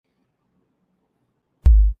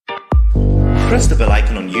Press the bell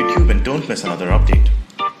icon on YouTube and don't miss another update.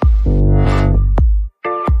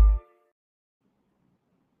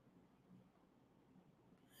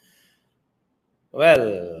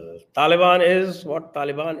 Well, Taliban is what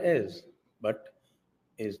Taliban is, but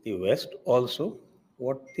is the West also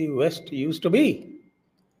what the West used to be?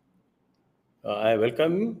 I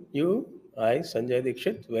welcome you, I, Sanjay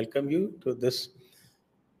Dixit, welcome you to this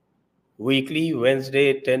weekly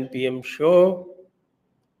Wednesday 10 p.m. show.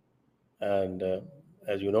 And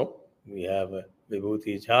as you know, we have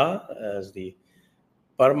Vibhuti as the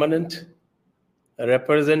permanent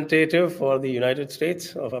representative for the United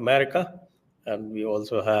States of America. And we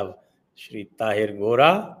also have Shri Tahir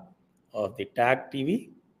Gora of the Tag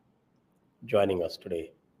TV joining us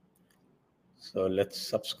today. So let's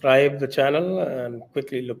subscribe the channel and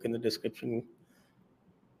quickly look in the description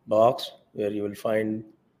box where you will find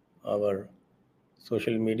our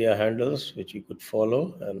social media handles which you could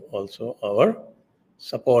follow, and also our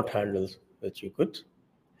support handles which you could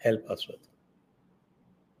help us with.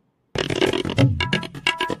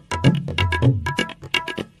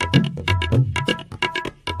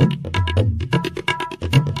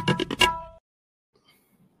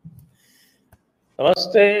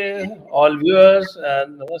 Namaste all viewers,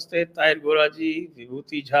 and namaste Tahir Gora ji,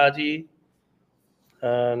 Vibhuti Jha ji,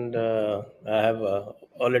 and I have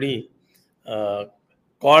already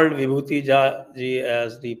called Vibhuti Jha ji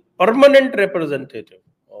as the permanent representative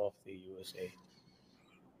of the USA.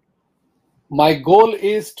 My goal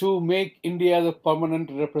is to make India the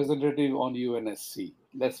permanent representative on UNSC.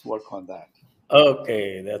 Let's work on that.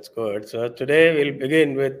 Okay, that's good. So today we'll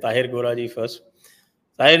begin with Tahir Gora ji first.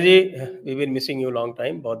 Tahir ji, we've been missing you a long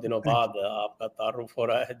time. बहुत दिनों बाद आपका तारुफ हो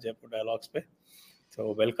रहा है Jaipur dialogues पे.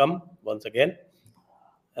 So welcome once again.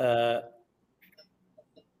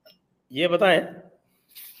 ये बताएं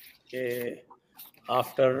कि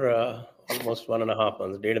after almost 1.5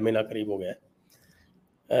 months, 1.5 महीना करीब हो गया,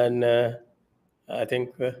 and I think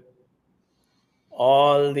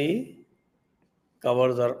all the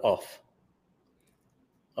covers are off.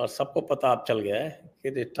 और सबको पता अब चल गया है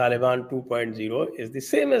कि the Taliban 2.0 is the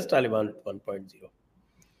same as Taliban 1.0.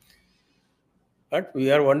 But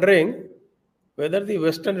we are wondering whether the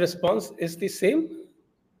Western response is the same,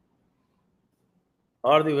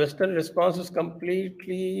 or the Western response is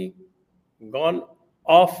completely gone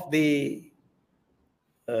off the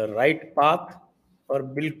right path और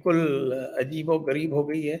बिल्कुल अजीबो गरीब हो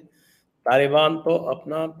गई है. तालिबान तो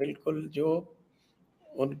अपना बिल्कुल जो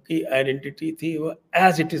उनकी आइडेंटिटी थी वो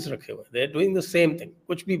एज इट इज रखे हुए. They are doing the same thing.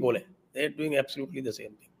 कुछ भी बोले, they are doing absolutely the same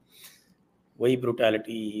thing. वही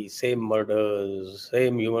brutality, same murders,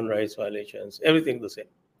 same human rights violations, everything the same.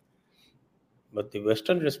 But the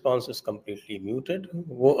western response is completely muted.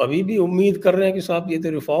 वो अभी भी उम्मीद कर रहे हैं कि साहब ये तो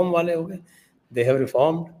रिफॉर्म वाले हो गए, दे हैव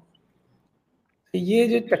रिफॉर्म्ड. ये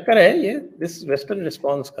जो चक्कर है, ये दिस वेस्टर्न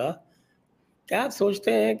रिस्पॉन्स का, क्या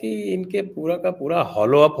सोचते हैं कि इनके पूरा का पूरा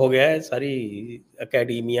हॉलो अप हो गया है सारी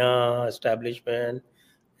एकेडमिया, एस्टैब्लिशमेंट?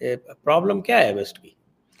 प्रॉब्लम क्या है वेस्ट की?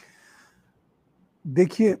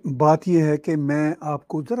 देखिए, बात यह है कि मैं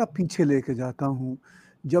आपको ज़रा पीछे लेके जाता हूँ.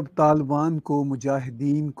 जब तालिबान को,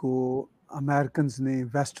 मुजाहिदीन को अमेरिकन्स ने,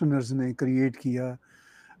 वेस्टर्नर्स ने क्रिएट किया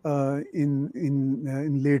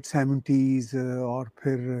इन लेट 70s और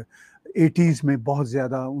फिर 80s में बहुत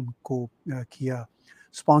ज़्यादा उनको किया,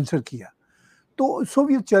 स्पॉन्सर किया, तो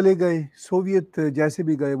सोवियत चले गए. सोवियत जैसे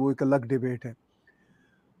भी गए वो एक अलग डिबेट है.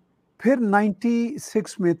 फिर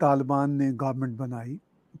 96 में तालिबान ने गवर्नमेंट बनाई,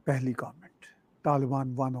 पहली गवर्नमेंट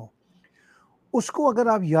तालिबान 1.0. उसको अगर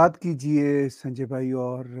आप याद कीजिए संजय भाई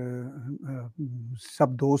और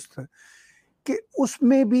सब दोस्त, कि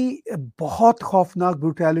उसमें भी बहुत खौफनाक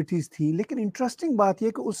ब्रूटैलिटीज़ थी. लेकिन इंटरेस्टिंग बात यह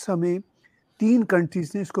कि उस समय 3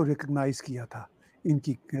 कंट्रीज़ ने इसको रिकग्नाइज़ किया था,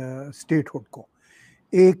 इनकी स्टेटहुड को.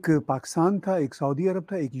 एक पाकिस्तान था, एक सऊदी अरब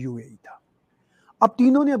था, एक यूएई था. अब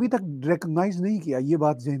तीनों ने अभी तक रिकग्नाइज़ नहीं किया, ये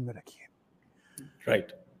बात ज़हन में रखिए.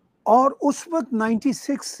 राइट. और उस वक्त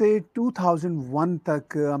 96 से 2001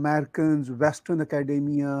 तक अमेरिकन, वेस्टर्न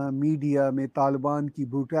एकेडमिया, मीडिया में तालिबान की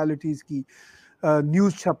ब्रूटैलिटीज़ की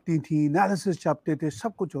न्यूज़ छपती थी, एनालिसिस छपते थे,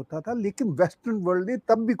 सब कुछ होता था. लेकिन वेस्टर्न वर्ल्ड ने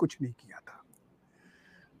तब भी कुछ नहीं किया था.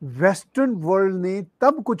 वेस्टर्न वर्ल्ड ने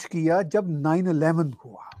तब कुछ किया जब 9/11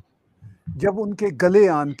 हुआ, जब उनके गले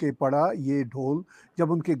आन के पड़ा ये ढोल,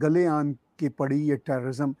 जब उनके गले आन के पड़ी ये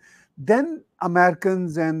terrorism. Then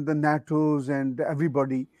Americans and the नाटोज and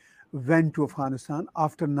everybody went to Afghanistan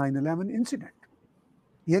after 9/11 incident.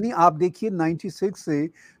 यानी आप देखिए 96 से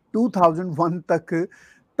 2001 तक,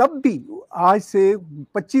 तब भी आज से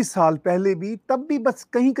 25 साल पहले भी, तब भी बस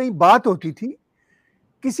कहीं कहीं बात होती थी.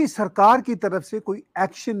 किसी सरकार की तरफ से कोई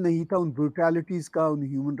एक्शन नहीं था उन ब्रूटैलिटीज़ का, उन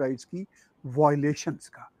ह्यूमन राइट्स की वायलेशंस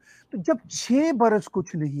का। तो जब 6 बरस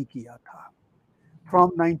कुछ नहीं किया था,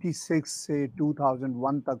 फ्रॉम 96 से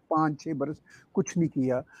 2001 तक 5-6 बरस कुछ नहीं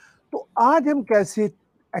किया, तो आज हम कैसे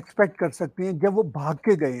एक्सपेक्ट कर सकते हैं जब वो भाग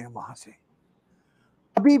के गए हैं वहां से?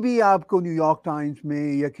 अभी भी आपको न्यूयॉर्क टाइम्स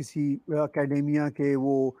में या किसी एकेडेमिया के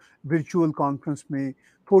वो वर्चुअल कॉन्फ्रेंस में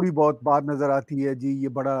थोड़ी बहुत बात नजर आती है, जी ये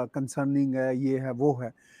बड़ा कंसर्निंग है, ये है, वो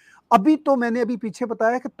है। अभी तो मैंने अभी पीछे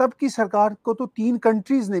बताया कि तब की सरकार को तो 3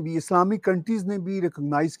 कंट्रीज ने भी, इस्लामिक कंट्रीज ने भी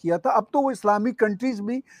रिकॉग्नाइज किया था। अब तो वो इस्लामिक कंट्रीज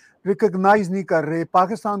भी रिकॉग्नाइज नहीं कर रहे।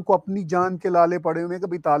 पाकिस्तान को अपनी जान के लाले पड़े हुए हैं कि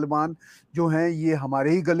भाई तालिबान जो हैं ये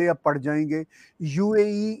हमारे ही गले अब पड़ जाएंगे।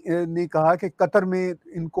 यूएई ने कहा कि कतर में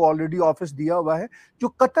इनको ऑलरेडी ऑफिस दिया हुआ है। जो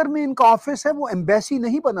कतर में इनका ऑफिस है वो एम्बेसी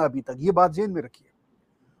नहीं बना अभी तक, ये बात जेन में रखिए।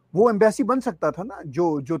 वो एम्बेसी बन सकता था ना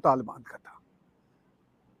जो तालिबान का था।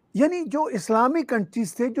 यानी जो इस्लामिक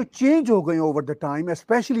कंट्रीज थे जो चेंज हो गए over the time,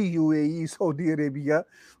 specially UAE, Saudi Arabia,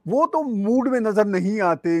 वो तो मूड में नजर नहीं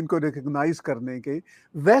आते इनको रिकॉग्नाइज करने के।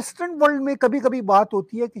 वेस्टर्न वर्ल्ड में कभी कभी बात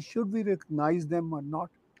होती है कि शुड वी रिकॉग्नाइज देम और नॉट।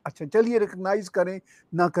 अच्छा चलिए रिकॉग्नाइज करें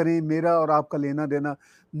ना करें, मेरा और आपका लेना देना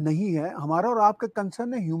नहीं है। हमारा और आपका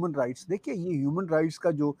कंसर्न है ह्यूमन राइट्स। देखिए ये ह्यूमन राइट्स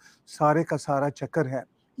का जो सारे का सारा चक्कर है,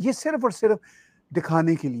 ये सिर्फ और सिर्फ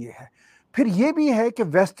दिखाने के लिए है। फिर ये भी है कि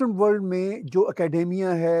वेस्टर्न वर्ल्ड में जो एकेडेमिया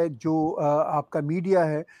है, जो आपका मीडिया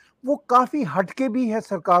है, वो काफ़ी हटके भी है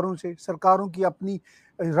सरकारों से। सरकारों की अपनी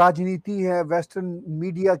राजनीति है, वेस्टर्न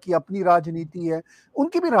मीडिया की अपनी राजनीति है,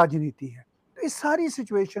 उनकी भी राजनीति है। तो इस सारी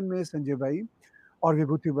सिचुएशन में संजय भाई और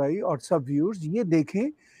विभूति भाई और सब व्यूअर्स ये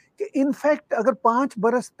देखें कि इनफैक्ट अगर 5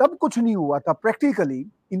 बरस तब कुछ नहीं हुआ था प्रैक्टिकली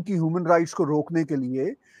इनकी ह्यूमन राइट्स को रोकने के लिए,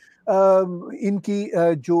 इनकी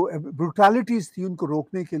जो ब्रुटलिटीज थी उनको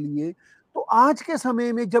रोकने के लिए, तो आज के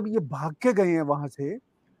समय में जब ये भाग के गए हैं वहां से,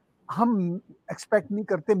 हम एक्सपेक्ट नहीं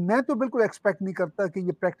करते, मैं तो बिल्कुल एक्सपेक्ट नहीं करता कि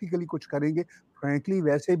ये प्रैक्टिकली कुछ करेंगे। फ्रैंकली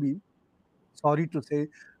वैसे भी सॉरी टू से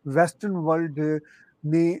वेस्टर्न वर्ल्ड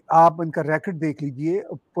में आप इनका रैकेट देख लीजिए,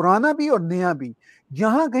 पुराना भी और नया भी।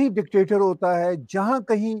 जहां कहीं डिक्टेटर होता है, जहां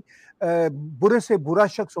कहीं बुरे से बुरा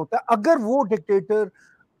शख्स होता है, अगर वो डिक्टेटर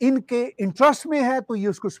इनके इंटरेस्ट में है तो ये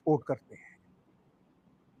उसको सपोर्ट करते हैं।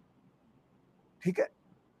 ठीक है,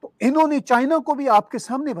 तो इन्होंने चाइना को भी आपके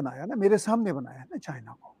सामने बनाया ना, मेरे सामने बनाया ना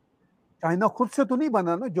चाइना को। चाइना खुद से तो नहीं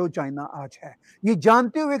बना ना जो चाइना आज है, ये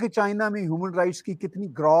जानते हुए कि चाइना में ह्यूमन राइट्स की कितनी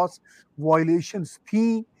ग्रॉस वायलेशंस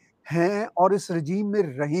थी, हैं और इस रजीम में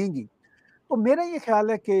रहेंगी। तो मेरा ये ख्याल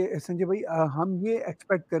है कि संजय भाई हम ये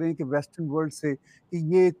एक्सपेक्ट करें कि वेस्टर्न वर्ल्ड से कि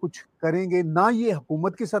ये कुछ करेंगे ना, ये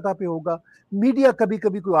हुकूमत की सतह पे होगा, मीडिया कभी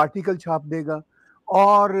कभी कोई आर्टिकल छाप देगा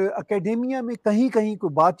और एकेडेमिया में कहीं कहीं कोई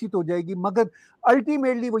बातचीत हो जाएगी, मगर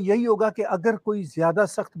अल्टीमेटली वो यही होगा कि अगर कोई ज्यादा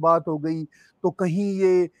सख्त बात हो गई तो कहीं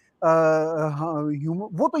ये हाँ,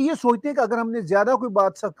 वो तो ये सोचते हैं कि अगर हमने ज्यादा कोई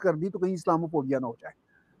बात सख्त कर दी तो कहीं इस्लामोफोबिया ना हो जाए।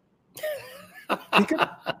 ठीक है,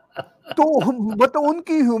 तो मतलब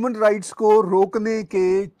उनकी ह्यूमन राइट्स को रोकने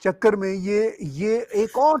के चक्कर में ये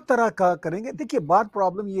एक और तरह का करेंगे। देखिए बात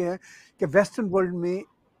प्रॉब्लम ये है कि वेस्टर्न वर्ल्ड में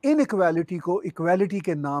इनइक्वालिटी को इक्वालिटी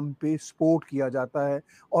के नाम पे सपोर्ट किया जाता है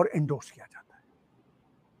और एंडोर्स किया जाता है।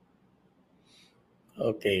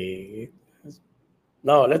 Okay.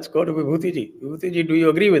 Now let's go to Vibhuti ji. Vibhuti ji, do you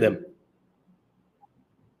agree with him?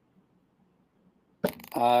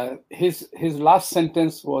 His last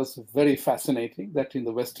sentence was very fascinating, that in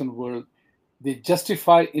the Western world, they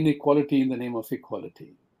justify inequality in the name of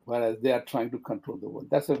equality, whereas they are trying to control the world.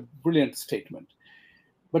 That's a brilliant statement.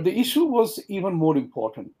 But the issue was even more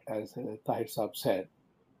important, as Tahir Saab said.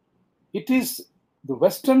 It is the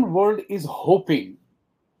Western world is hoping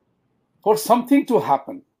for something to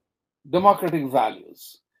happen, democratic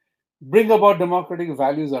values, bring about democratic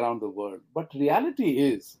values around the world. But reality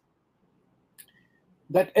is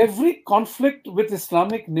that every conflict with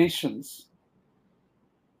Islamic nations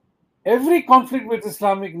has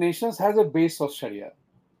a base of Sharia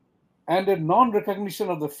and a non-recognition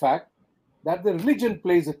of the fact that the religion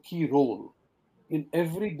plays a key role in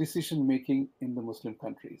every decision making in the Muslim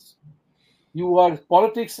countries. You are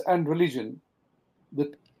politics and religion,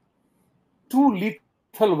 the two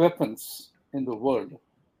lethal weapons in the world.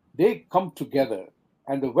 They come together,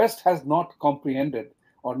 and the West has not comprehended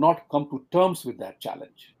or not come to terms with that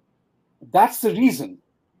challenge. That's the reason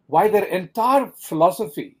why their entire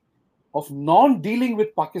philosophy of non-dealing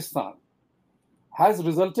with Pakistan has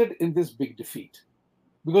resulted in this big defeat.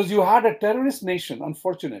 Because you had a terrorist nation,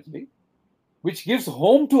 unfortunately, which gives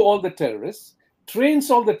home to all the terrorists,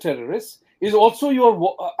 trains all the terrorists, is also your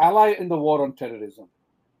ally in the war on terrorism.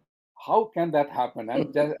 How can that happen?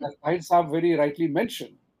 And as Tahir Saab very rightly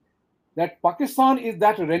mentioned, that Pakistan is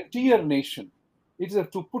that rentier nation. It is,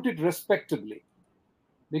 to put it respectably,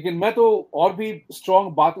 लेकिन मैं तो और भी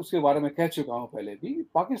strong बात उसके बारे में कह चुका हूं पहले भी.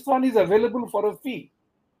 Pakistan is available for a fee.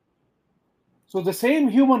 So the same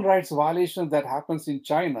human rights violation that happens in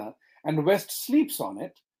China and West sleeps on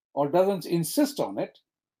it or doesn't insist on it,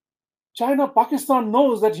 Pakistan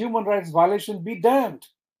knows that human rights violation be damned.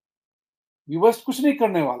 ये West कुछ नहीं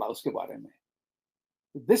करने वाला उसके बारे में.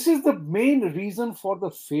 This is the main reason for the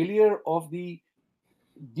failure of the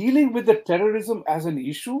dealing with the terrorism as an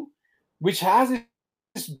issue, which has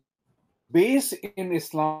its base in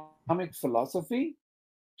Islamic philosophy,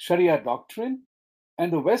 Sharia doctrine,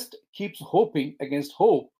 and the West keeps hoping against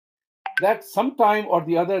hope that sometime or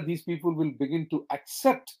the other these people will begin to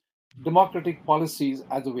accept democratic policies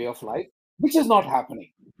as a way of life, which is not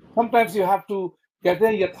happening. Sometimes you have to कहते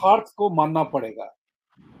हैं यथार्थ को मानना पड़ेगा.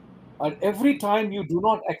 And every time you do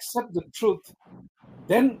not accept the truth,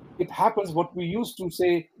 then it happens what we used to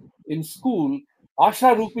say in school,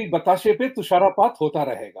 आशा रूपी बताशे पे तुषारपात होता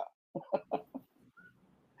रहेगा.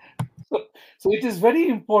 So it is very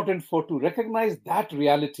important to recognize that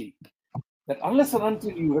reality, that unless and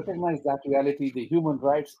until you recognize that reality, the human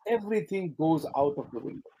rights, everything goes out of the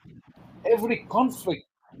window. Every conflict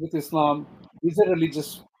with Islam is a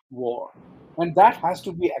religious war, and that has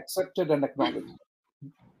to be accepted and acknowledged.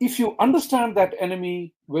 If you understand that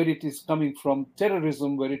enemy, where it is coming from,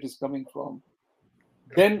 terrorism, where it is coming from,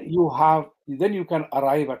 then you can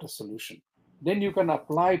arrive at a solution. Then you can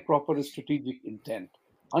apply proper strategic intent.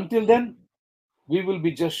 Until then, we will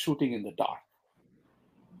be just shooting in the dark.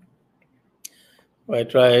 Right.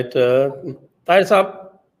 Tahir Saab,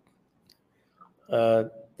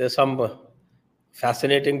 there's some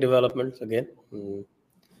fascinating developments again.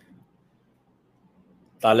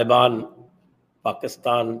 Taliban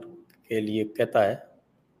Pakistan के लिए कहता है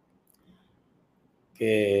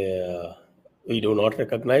कि we do not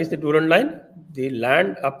recognize the Durand line. The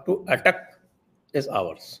land up to attack is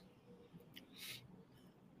ours.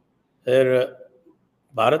 फिर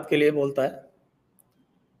भारत के लिए बोलता है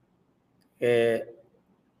कि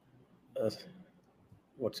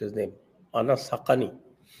what's his name? Anas Haqqani.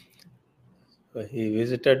 He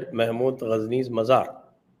visited Mahmud Ghazni's mazar,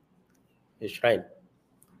 his shrine,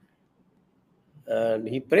 and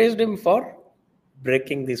he praised him for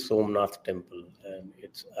breaking the Somnath temple and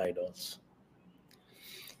its idols.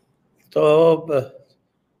 तो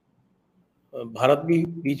भारत भी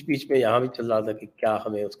बीच बीच में यहाँ भी चल रहा था कि क्या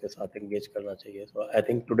हमें उसके साथ engage करना चाहिए. So I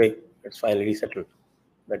think today it's finally settled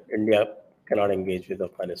that India cannot engage with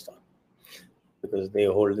Afghanistan because they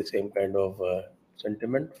hold the same kind of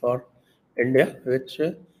sentiment for India, which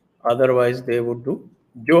otherwise they would do.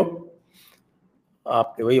 जो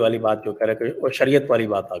आपके वही वाली बात जो कह रहे थे, वो शरीयत वाली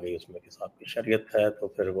बात आ गई उसमें कि साहब की शरीयत है तो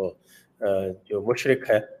फिर वो जो मुशरिक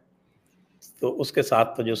है तो उसके साथ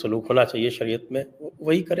तो जो सलूक होना चाहिए शरीयत में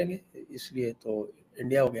वही करेंगे, इसलिए तो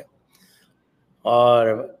इंडिया हो गया.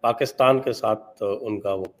 और पाकिस्तान के साथ तो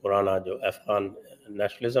उनका वो पुराना जो अफगान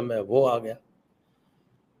नेशनलिज्म है वो आ गया.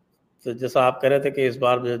 तो जैसा आप कह रहे थे कि इस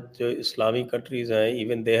बार जो इस्लामी कंट्रीज हैं,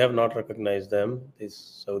 even they have not recognised them, this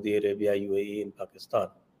Saudi Arabia, UAE in Pakistan.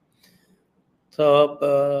 तो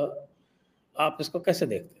आप इसको कैसे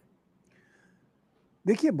देखते हैं?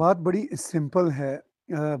 देखिए, बात बड़ी सिंपल है.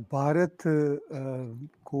 भारत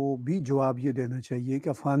को भी जवाब ये देना चाहिए कि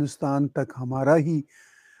अफगानिस्तान तक हमारा ही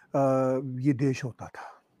ये देश होता था,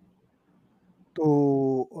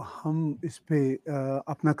 तो हम इस पे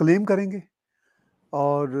अपना क्लेम करेंगे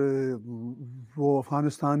और वो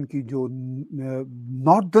अफगानिस्तान की जो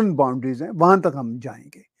नॉर्दर्न बाउंड्रीज हैं वहाँ तक हम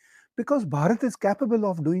जाएंगे, because Bharat is capable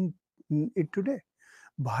of doing it today.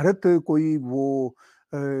 Bharat कोई वो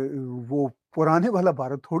पुराने वाला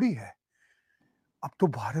भारत थोड़ी है. अब तो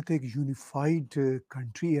भारत एक यूनिफाइड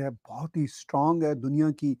कंट्री है, बहुत ही स्ट्रांग है, दुनिया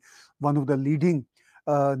की one of the leading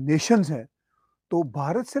nations है. तो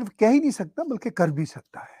भारत सिर्फ कह ही नहीं सकता बल्कि कर भी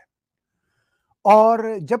सकता है.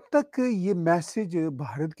 और जब तक ये मैसेज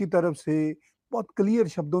भारत की तरफ से बहुत क्लियर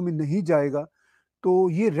शब्दों में नहीं जाएगा तो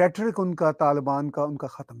ये रेटरिक उनका तालिबान का उनका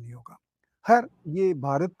ख़त्म नहीं होगा. खैर, ये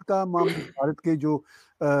भारत का मामला, भारत के जो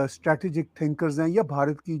स्ट्रैटेजिक थिंकर्स हैं या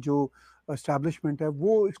भारत की जो एस्टैब्लिशमेंट है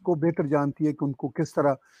वो इसको बेहतर जानती है कि उनको किस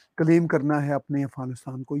तरह क्लेम करना है अपने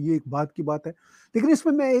अफगानिस्तान को. ये एक बात की बात है. लेकिन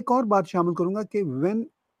इसमें मैं एक और बात शामिल करूंगा कि when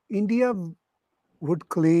India would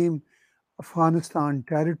claim Afghanistan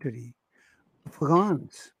territory,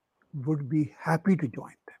 Afghans would be happy to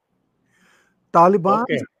join them.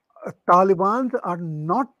 Talibans are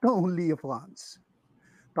not the only Afghans.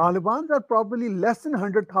 Talibans are probably less than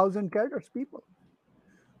 100,000 cadres people.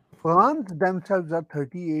 Afghans themselves are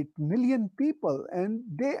 38 million people, and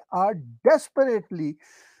they are desperately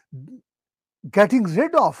getting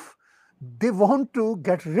rid of. They want to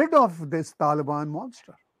get rid of this Taliban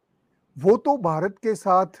monster. वो तो भारत के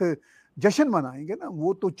साथ जश्न मनाएंगे ना,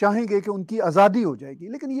 वो तो चाहेंगे कि उनकी आज़ादी हो जाएगी,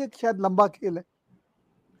 लेकिन ये शायद लंबा खेल है।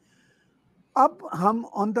 अब हम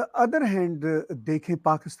ऑन द अदर हैंड देखें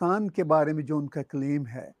पाकिस्तान के बारे में जो उनका क्लेम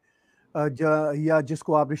है, या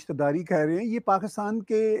जिसको आप रिश्तेदारी कह रहे हैं, ये पाकिस्तान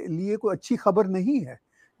के लिए कोई अच्छी खबर नहीं है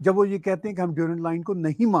जब वो ये कहते हैं कि हम ड्यूरेंट लाइन को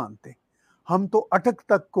नहीं मानते, हम तो अटक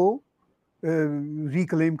तक को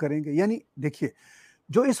रिक्लेम करेंगे। यानी देखिए,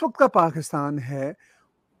 जो इस वक्त का पाकिस्तान है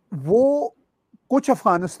वो कुछ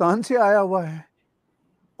अफगानिस्तान से आया हुआ है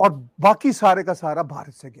और बाकी सारे का सारा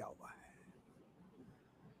भारत से गया हुआ है।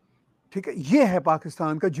 ठीक है, ये है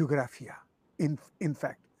पाकिस्तान का ज्योग्राफिया।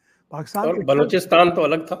 इनफैक्ट पाकिस्तान और बलूचिस्तान तो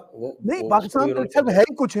अलग था, वो नहीं, पाकिस्तान तो सब है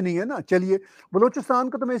ही कुछ नहीं है ना। चलिए, बलूचिस्तान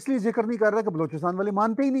का तो मैं इसलिए जिक्र नहीं कर रहा कि बलूचिस्तान वाले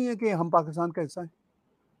मानते ही नहीं है कि हम पाकिस्तान का हिस्सा है,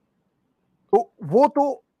 तो वो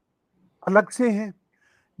तो अलग से हैं।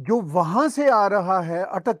 जो वहां से आ रहा है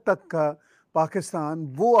अटक तक का पाकिस्तान,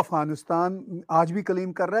 वो अफगानिस्तान आज भी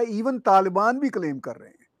क्लेम कर रहा है, इवन तालिबान भी क्लेम कर रहे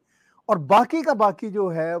हैं, और बाकी का बाकी जो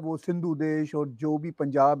है वो सिंधु देश और जो भी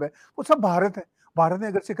पंजाब है वो सब भारत है। भारत ने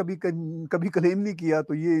अगर से कभी कभी क्लेम नहीं किया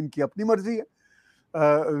तो ये इनकी अपनी मर्जी है।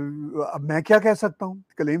 अब मैं क्या कह सकता हूँ,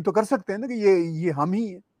 क्लेम तो कर सकते हैं ना कि ये हम ही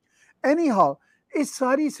हैं। एनी हाउ, इस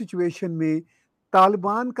सारी सिचुएशन में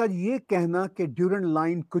तालिबान का ये कहना कि ड्यूरेंट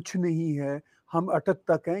लाइन कुछ नहीं है, हम अटक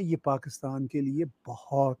तक हैं, ये पाकिस्तान के लिए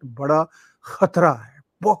बहुत बड़ा खतरा है,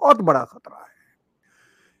 बहुत बड़ा खतरा है।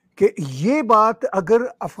 कि ये बात अगर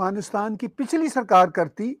अफगानिस्तान की पिछली सरकार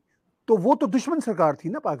करती तो वो तो दुश्मन सरकार थी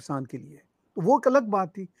ना पाकिस्तान के लिए, तो वो एक अलग बात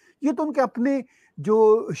थी। ये तो उनके अपने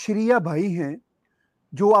जो शरिया भाई हैं,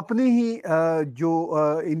 जो अपने ही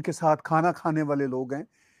इनके साथ खाना खाने वाले लोग हैं,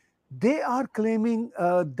 they are claiming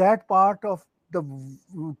that part of the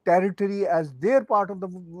territory as their part of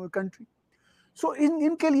the country. So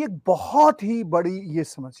इनके लिए बहुत ही बड़ी ये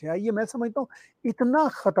समस्या है। ये मैं समझता हूँ इतना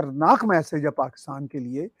खतरनाक मैसेज है पाकिस्तान के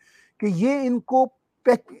लिए कि ये इनको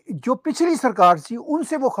जो पिछली सरकार थी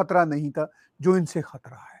उनसे वो खतरा नहीं था जो इनसे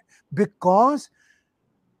खतरा है, बिकॉज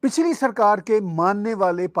पिछली सरकार के मानने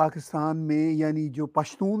वाले पाकिस्तान में यानी जो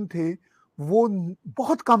पश्तून थे वो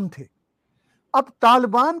बहुत कम थे। अब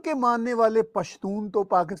तालिबान के मानने वाले पश्तून तो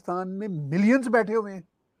पाकिस्तान में मिलियंस बैठे हुए हैं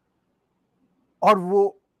और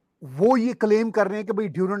वो ये क्लेम कर रहे हैं कि भाई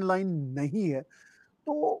ड्यूरेंट लाइन नहीं है।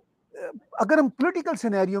 तो अगर हम पॉलिटिकल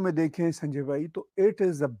सिनेरियो में देखें संजय भाई, तो it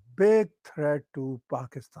is a big threat to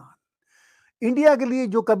Pakistan. India के लिए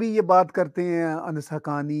जो कभी ये बात करते हैं Anas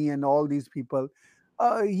Haqqani and all these people,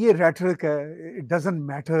 ये रेटरिक है। It doesn't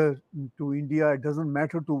matter to India, it doesn't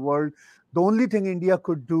matter to world. The only thing India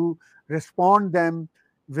could do, respond them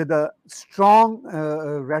with a strong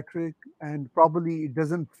rhetoric, and probably it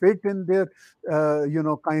doesn't fit in their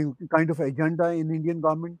kind of agenda in Indian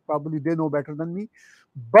government. Probably they know better than me,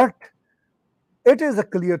 but it is a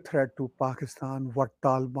clear threat to Pakistan what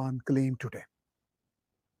Taliban claim today.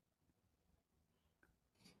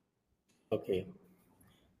 Okay,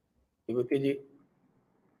 Vibhuti ji.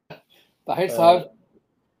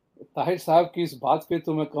 Tahir साहब की इस बात पे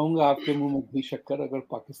तो मैं कहूंगा आपके मुंह में घी शक्कर, अगर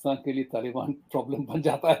पाकिस्तान के लिए तालिबान प्रॉब्लम बन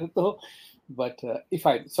जाता है तो। But if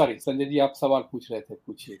I sorry Sanjay ji, आप सवाल पूछ रहे थे,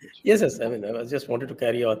 पूछिए कुछ। Yes, I mean, I just wanted to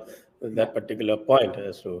carry on that particular point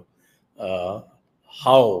as to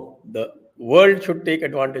how the world should take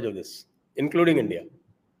advantage of this, including India.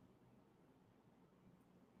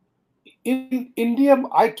 In India,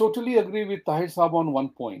 I totally agree with Tahir Saab on one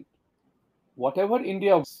point. Whatever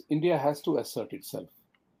India has to assert itself.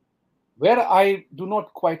 Where I do not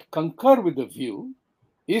quite concur with the view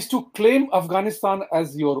is to claim Afghanistan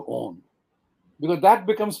as your own, because that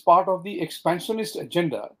becomes part of the expansionist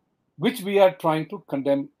agenda, which we are trying to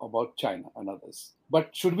condemn about China and others.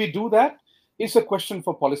 But should we do that? It's a question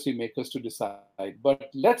for policymakers to decide. But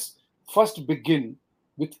let's first begin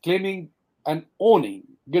with claiming and owning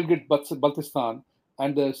Gilgit-Baltistan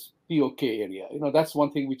and the POK area. That's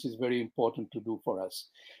one thing which is very important to do for us.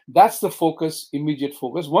 That's the focus, immediate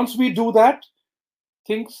focus. Once we do that,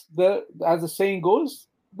 things, as the saying goes,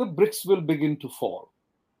 the bricks will begin to fall.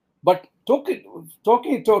 But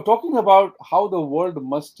talking about how the world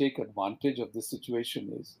must take advantage of this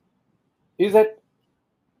situation is that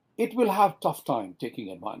it will have tough time taking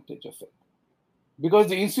advantage of it. Because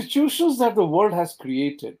the institutions that the world has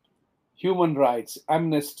created, human rights,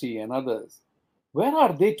 amnesty and others, where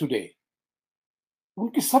are they today?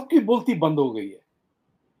 उनकी सबकी बोलती बंद हो गई है,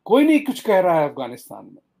 कोई नहीं कुछ कह रहा है अफगानिस्तान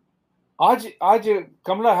में। आज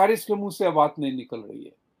कमला हैरिस के मुंह से बात नहीं निकल रही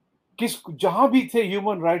है। जहां भी थे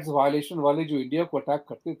ह्यूमन राइट्स वायलेशन वाले जो इंडिया को अटैक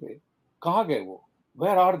करते थे, कहां गए वो?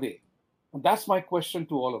 Where are they? That's my question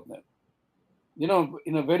to all of them.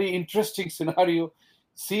 In a very interesting scenario,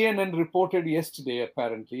 CNN reported yesterday,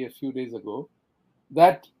 apparently, a few days ago,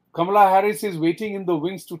 that Kamala Harris is waiting in the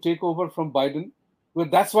wings to take over from Biden. Well,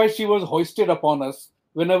 that's why she was hoisted upon us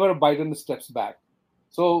whenever Biden steps back.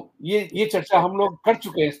 So ये चर्चा हम लोग कर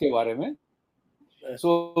चुके हैं इसके बारे में.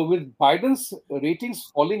 So with Biden's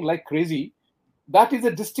ratings falling like crazy, that is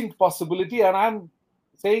a distinct possibility. And I'm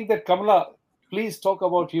saying that, Kamala, please talk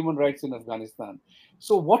about human rights in Afghanistan.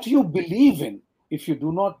 So what you believe in, if you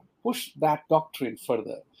do not push that doctrine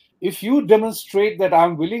further, if you demonstrate that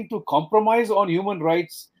I'm willing to compromise on human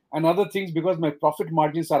rights and other things because my profit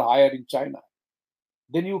margins are higher in China,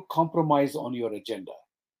 then you compromise on your agenda.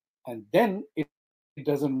 And then it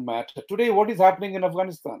doesn't matter. Today, what is happening in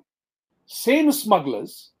Afghanistan? Same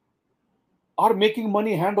smugglers are making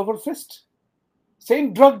money hand over fist.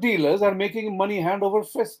 Same drug dealers are making money hand over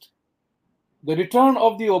fist. The return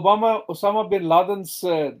of the Osama bin Laden's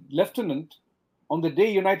lieutenant, on the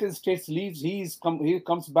day United States leaves, he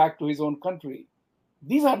comes back to his own country.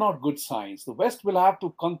 These are not good signs. The West will have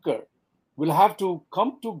to conquer, will have to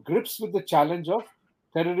come to grips with the challenge of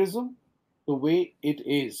terrorism the way it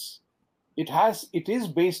is. It is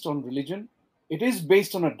based on religion, it is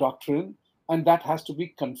based on a doctrine, and that has to be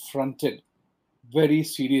confronted very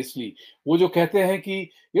seriously. वो जो कहते हैं कि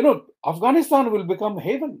Afghanistan will become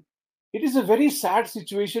heaven. It is a very sad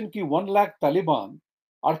situation कि 1 lakh Taliban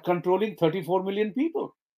are controlling 34 million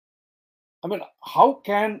people. I mean, how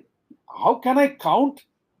can I count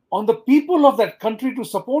on the people of that country to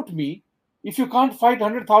support me if you can't fight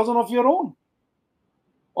 100,000 of your own,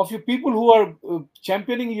 of your people who are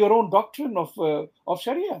championing your own doctrine of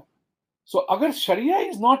Sharia? So, agar Sharia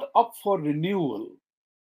is not up for renewal,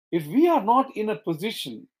 if we are not in a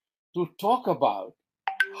position to talk about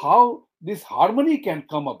how this harmony can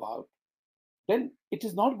come about, then it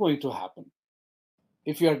is not going to happen.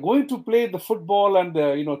 If you are going to play the football and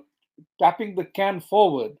tapping the can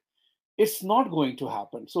forward, it's not going to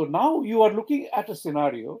happen. So now you are looking at a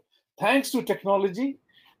scenario, thanks to technology.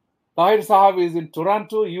 Tahir Sahab is in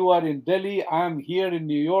Toronto, you are in Delhi, I am here in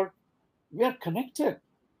New York. We are connected.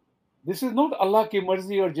 This is not Allah ki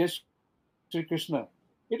marzi or Jai Shri Krishna.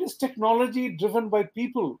 It is technology driven by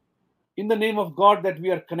people in the name of God that we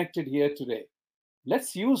are connected here today.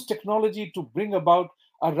 Let's use technology to bring about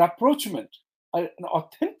a rapprochement, an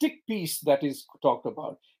authentic peace that is talked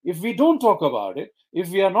about. If we don't talk about it, if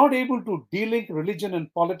we are not able to de-link religion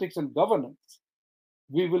and politics and governance,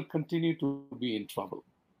 we will continue to be in trouble.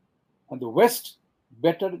 And the West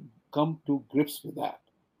better come to grips with that.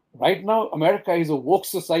 Right now, America is a woke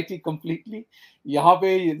society completely. Yahan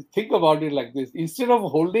pe, think about it like this. Instead of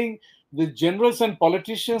holding the generals and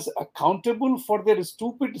politicians accountable for their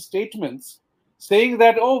stupid statements, saying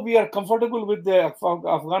that, oh, we are comfortable with the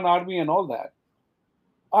Afghan army and all that,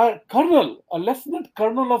 a lieutenant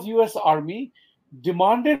colonel of US Army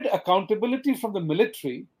demanded accountability from the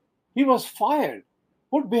military. He was fired,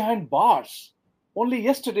 put behind bars. Only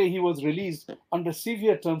yesterday he was released under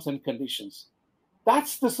severe terms and conditions.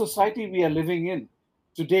 That's the society we are living in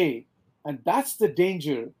today. And that's the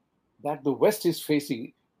danger that the West is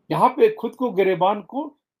facing. यहाँ पे खुद को गिरेबान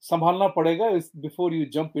को संभालना पड़ेगा before you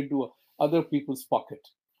jump into other people's pocket.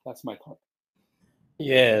 That's my thought.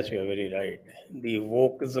 Yes, you're very right. The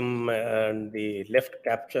wokeism and the left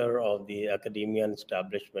capture of the academia and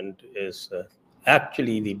establishment is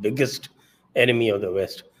actually the biggest enemy of the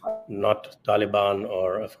West, not Taliban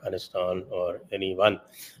or Afghanistan or anyone.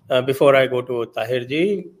 Before I go to Tahir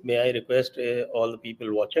ji, may I request all the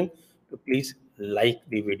people watching to please like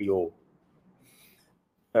the video.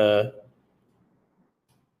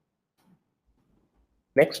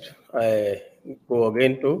 Next, I go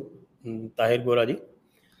again to Tahir Gora ji.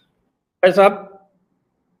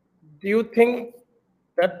 Do you think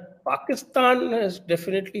that Pakistan has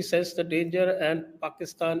definitely sensed the danger and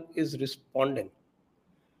Pakistan is responding?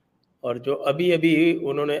 और जो अभी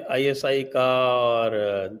उन्होंने ISI का और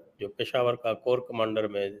जो पेशावर का core commander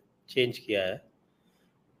में change किया है,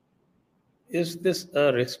 is this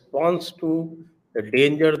a response to the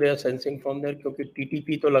danger they are sensing from there? क्योंकि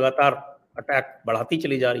TTP तो लगातार अटैक बढ़ाती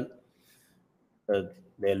चली जा रही.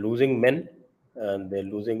 They are losing men. And they're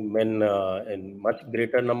losing men in much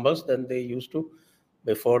greater numbers than they used to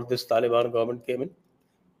before this Taliban government came in.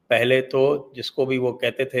 पहले तो जिसको भी वो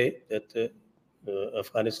कहते थे that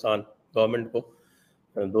Afghanistan government को,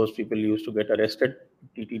 those people used to get arrested.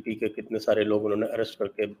 TTP के कितने सारे लोग उन्होंने अरेस्ट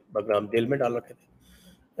करके बगराम जेल में डाल रखे थे.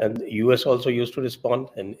 And US also used to respond,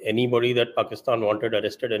 and anybody that Pakistan wanted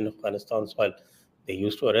arrested in Afghanistan soil, they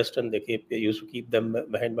used to arrest and they used to keep them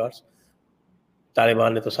behind bars.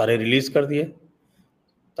 Taliban ने तो सारे रिलीज कर दिए.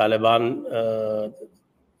 Taliban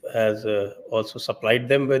has also supplied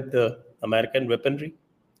them with American weaponry.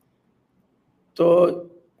 तो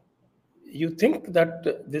you think that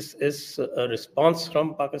this is a response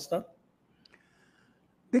from Pakistan?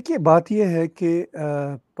 देखिए बात यह है कि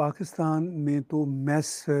पाकिस्तान में तो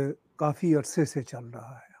मैस काफ़ी अरसे से चल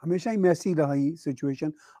रहा है, हमेशा ही मैसी रहा ही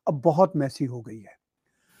सिचुएशन, अब बहुत मैसी हो गई है।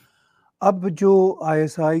 अब जो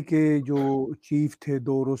आईएसआई के जो चीफ थे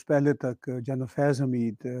 2 रोज़ पहले तक जनरल फैज़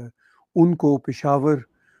हमीद, उनको पेशावर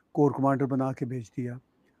कोर कमांडर बना के भेज दिया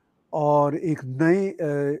और एक नए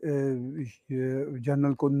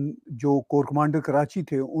जनरल को जो कोर कमांडर कराची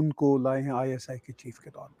थे उनको लाए हैं आईएसआई के चीफ के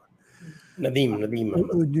तौर पर, नदीम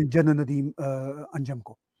अहमद। जनरल नदीम अंजम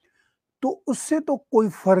को। तो उससे तो कोई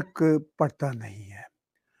फर्क पड़ता नहीं है।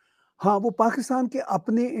 हाँ, वो पाकिस्तान के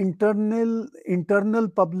अपने इंटरनल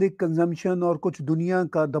पब्लिक कंजम्पशन और कुछ दुनिया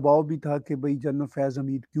का दबाव भी था कि भाई जनरल फैज़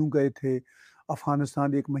हमीद क्यों गए थे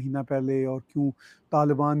अफ़गानिस्तान 1 महीना पहले और क्यों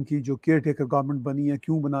तालिबान की जो केयर टेकर गवर्नमेंट बनी है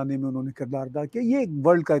क्यों बनाने में उन्होंने किरदार अदा किया, ये एक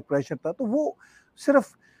वर्ल्ड का एक प्रेशर था। तो वो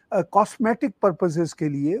सिर्फ कॉस्मेटिक पर्पसेस के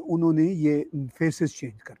लिए उन्होंने ये फेसेस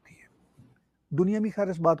चेंज कर दिए। दुनिया भी खैर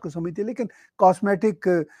इस बात को समझती है, लेकिन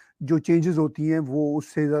कॉस्मेटिक जो चेंजेस होती हैं वो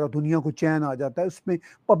उससे ज़रा दुनिया को चैन आ जाता है, उसमें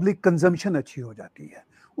पब्लिक कंजम्पशन अच्छी हो जाती है,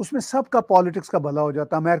 उसमें सबका पॉलिटिक्स का भला हो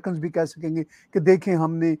जाता है। अमेरिकन भी कह सकेंगे कि देखें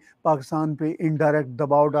हमने पाकिस्तान पे इनडायरेक्ट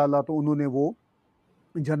दबाव डाला तो उन्होंने वो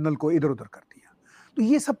जनरल को इधर उधर कर दिया। तो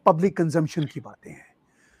ये सब पब्लिक कंजम्पशन की बातें हैं।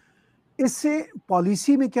 इससे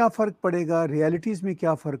पॉलिसी में क्या फ़र्क पड़ेगा, रियलिटीज़ में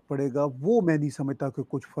क्या फ़र्क पड़ेगा, वो मैं नहीं समझता कि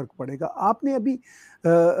कुछ फ़र्क पड़ेगा। आपने अभी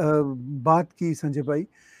बात की संजय भाई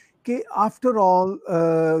कि आफ्टर ऑल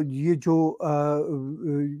ये जो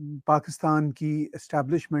पाकिस्तान की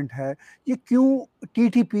एस्टैब्लिशमेंट है, ये क्यों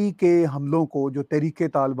टीटीपी के हमलों को, जो तहरीक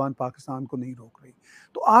तालिबान पाकिस्तान को नहीं रोक रही।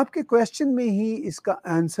 तो आपके क्वेश्चन में ही इसका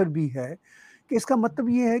आंसर भी है कि इसका मतलब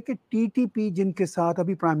ये है कि टीटीपी जिनके साथ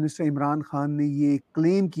अभी प्राइम मिनिस्टर इमरान खान ने ये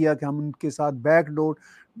क्लेम किया कि हम उनके साथ बैकडोर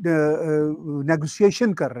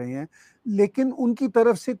नेगोशिएशन कर रहे हैं, लेकिन उनकी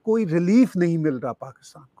तरफ से कोई रिलीफ नहीं मिल रहा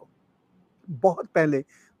पाकिस्तान को। बहुत पहले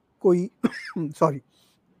कोई सॉरी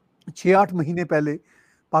 6-8 महीने पहले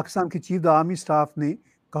पाकिस्तान के चीफ आर्मी स्टाफ ने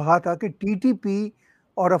कहा था कि टीटीपी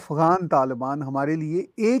और अफगान तालिबान हमारे लिए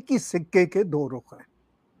एक ही सिक्के के 2 रुख हैं।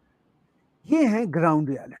 ये हैं ग्राउंड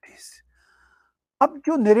रियलिटीज। अब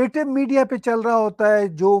जो नैरेटिव मीडिया पे चल रहा होता है,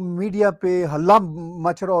 जो मीडिया पे हल्ला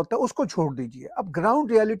मच रहा होता है, उसको छोड़ दीजिए। अब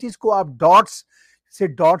ग्राउंड रियलिटीज को आप डॉट्स से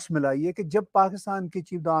डॉट्स मिलाइए कि जब पाकिस्तान के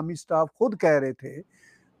चीफ आर्मी स्टाफ खुद कह रहे थे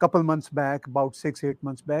couple months back, about 6-8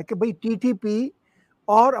 months back, कि भाई टीटीपी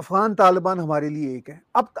और अफगान तालिबान हमारे लिए एक है।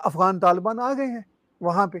 अब अफगान तालिबान आ गए हैं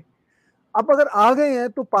वहां पे। अब अगर आ गए हैं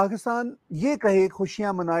तो पाकिस्तान ये कहे,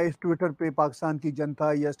 खुशियां मनाए इस ट्विटर पे पाकिस्तान की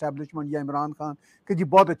जनता या एस्टैब्लिशमेंट या इमरान खान कि जी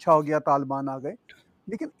बहुत अच्छा हो गया तालिबान आ गए,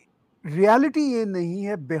 लेकिन रियलिटी ये नहीं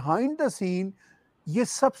है। बिहाइंड द सीन ये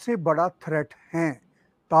सबसे बड़ा थ्रेट हैं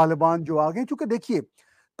तालिबान जो आ गए। क्योंकि देखिए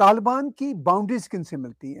तालिबान की बाउंड्रीज किन से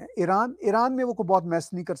मिलती हैं? ईरान में वो को बहुत मैस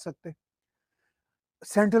नहीं कर सकते,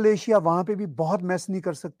 सेंट्रल एशिया वहां पे भी बहुत मैस नहीं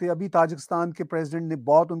कर सकते। अभी ताजिकिस्तान के प्रेसिडेंट ने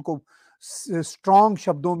बहुत उनको स्ट्रॉन्ग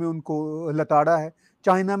शब्दों में उनको लताड़ा है।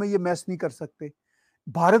 चाइना में ये मैस नहीं कर सकते।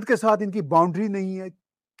 भारत के साथ इनकी बाउंड्री नहीं है,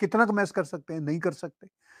 कितना का मैस कर सकते हैं? नहीं कर सकते।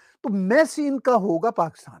 तो मैस इनका होगा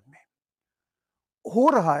पाकिस्तान में, हो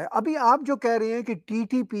रहा है। अभी आप जो कह रहे हैं कि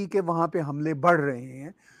टीटीपी के वहां पे हमले बढ़ रहे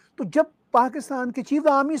हैं, तो जब पाकिस्तान के चीफ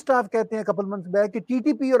आर्मी स्टाफ कहते हैं कपल मंथ्स बैक कि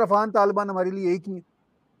टीटीपी और अफगान तालिबान हमारे लिए एक ही है,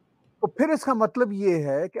 तो फिर इसका मतलब ये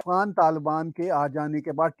है कि अफगान तालिबान के आ जाने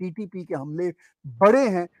के बाद टीटीपी के हमले बड़े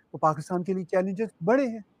हैं, तो पाकिस्तान के लिए चैलेंजेस बड़े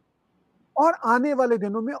हैं और आने वाले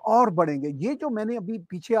दिनों में और बढ़ेंगे। ये जो मैंने अभी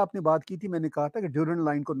पीछे आपने बात की थी, मैंने कहा था कि ड्यूरेंट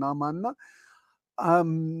लाइन को ना मानना।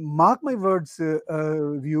 Mark my words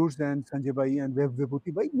viewers and Sanjay भाई एंड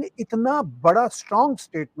विभूति भाई, ये इतना बड़ा स्ट्रॉन्ग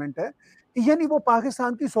स्टेटमेंट है कि यानी वो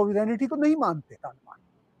पाकिस्तान की सॉवरेनिटी को नहीं मानते तालिबान।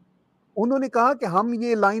 उन्होंने कहा कि हम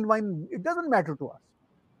ये लाइन वाइन it doesn't matter to us,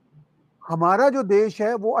 हमारा जो देश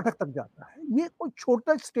है वो अटक तक जाता है। ये कोई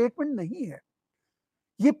छोटा स्टेटमेंट नहीं है,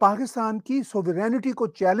 ये पाकिस्तान की सोवरेनिटी को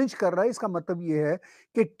चैलेंज कर रहा है। इसका मतलब ये है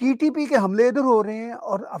कि टीटीपी के हमले इधर हो रहे हैं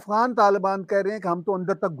और अफगान तालिबान कह रहे हैं कि हम तो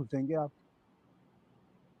अंदर तक घुसेंगे आप।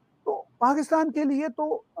 तो पाकिस्तान के लिए तो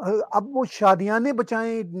अब वो शादियाने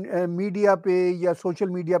बचाएं मीडिया पे या सोशल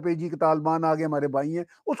मीडिया पे जी कि तालिबान आगे हमारे भाई हैं,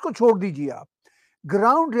 उसको छोड़ दीजिए। आप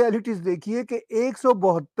ग्राउंड रियलिटीज देखिए कि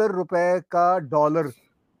 172 रुपए का डॉलर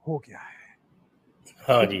हो गया है।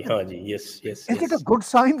 हाँ जी, yes yes is it a good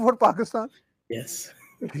sign for Pakistan? Yes.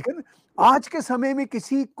 ठीक है ना। आज के समय में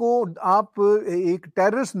किसी को आप एक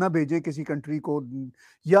टेररिस्ट ना भेजे किसी कंट्री को,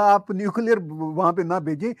 या आप न्यूक्लियर वहां पे ना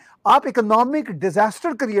भेजे, आप इकोनॉमिक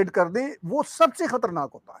डिजास्टर क्रिएट कर दें, वो सबसे खतरनाक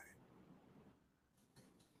होता है।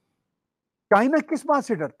 चाइना किस बात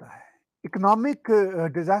से डरता है? इकोनॉमिक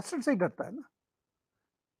डिजास्टर से ही डरता है ना।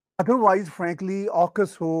 अदरवाइज फ्रैंकली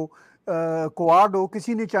ऑकस हो, क्वाड हो,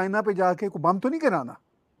 किसी ने चाइना पे जाके को बम तो नहीं गिराना।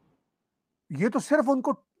 ये तो सिर्फ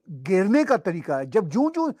उनको घेरने का तरीका है। जब जो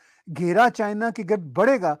जो घेरा चाइना के गिर्द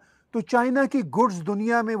बढ़ेगा तो चाइना की गुड्स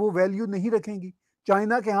दुनिया में वो वैल्यू नहीं रखेंगी,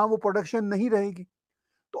 चाइना के यहाँ वो प्रोडक्शन नहीं रहेगी।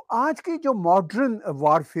 तो आज की जो मॉडर्न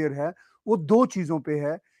वॉरफेयर है वो दो चीजों पे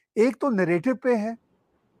है, एक तो नैरेटिव पे है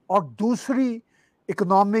और दूसरी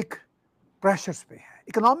इकोनॉमिक प्रेशर्स पे है।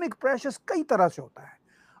 इकोनॉमिक प्रेशर्स कई तरह से होता है।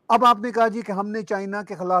 अब आपने कहा जी कि हमने चाइना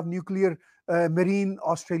के खिलाफ न्यूक्लियर मरीन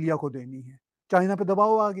ऑस्ट्रेलिया को देनी है, चाइना पे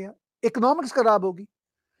दबाव आ गया, इकोनॉमिक्स खराब होगी।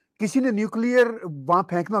 किसी ने न्यूक्लियर वहां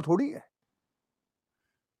फेंकना थोड़ी है।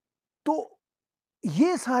 तो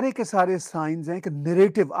ये सारे के सारे साइंस हैं कि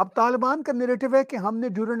नैरेटिव, अब तालिबान का नैरेटिव है कि हमने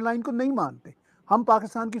ड्यूरेंट लाइन को नहीं मानते, हम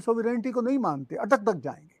पाकिस्तान की सोवरेनिटी को नहीं मानते, अटक तक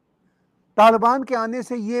जाएंगे। तालिबान के आने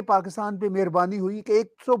से ये पाकिस्तान पे मेहरबानी हुई कि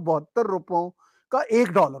 172 रुपयों का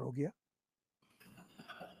 $1 हो गया।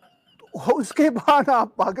 तो उसके बाद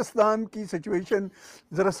आप पाकिस्तान की सिचुएशन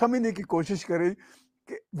जरा समझने की कोशिश करें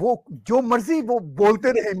कि वो जो मर्जी वो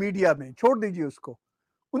बोलते रहे मीडिया में, छोड़ दीजिए उसको।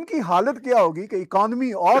 उनकी हालत क्या होगी कि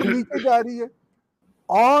इकोनॉमी और नीचे जा रही है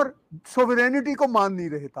और सोवरेनिटी को मान नहीं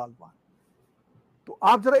रहे तालिबान। तो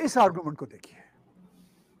आप जरा इस आर्गुमेंट को देखिए।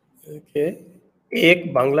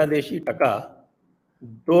 एक बांग्लादेशी टका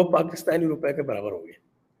 2 पाकिस्तानी रुपए के बराबर हो गया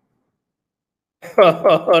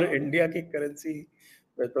और इंडिया की करेंसी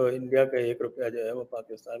में तो इंडिया का 1 रुपया जो है वो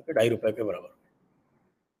पाकिस्तान के 2.5 रुपए के बराबर।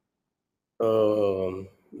 तो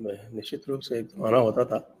निश्चित रूप से एक जमाना होता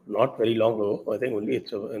था, not very long ago, I think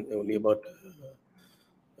only about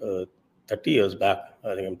 30 years back,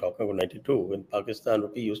 I think I'm talking about 92, when Pakistan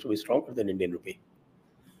rupee used to be stronger than Indian rupee.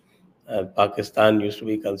 And Pakistan used to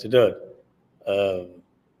be considered a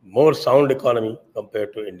more sound economy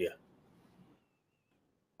compared to India.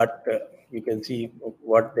 But you can see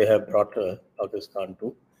what they have brought Pakistan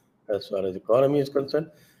to as far as economy is concerned.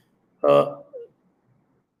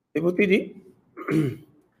 Vibhuti ji,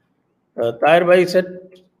 Tahir Bhai said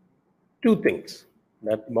two things,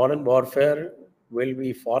 that modern warfare will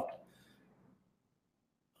be fought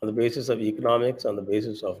on the basis of economics, on the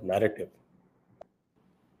basis of narrative.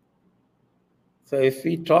 So if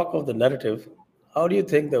we talk of the narrative, how do you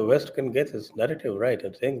think the West can get its narrative right? I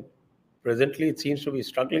think presently it seems to be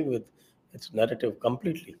struggling with its narrative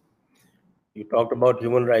completely. You talked about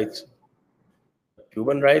human rights.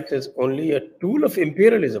 Human rights is only a tool of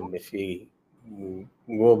imperialism. If we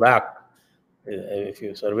go back, if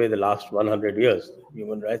you survey the last 100 years,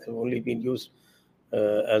 human rights have only been used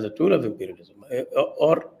as a tool of imperialism.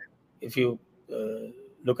 Or if you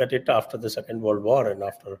look at it after the Second World War and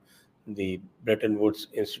after the Bretton Woods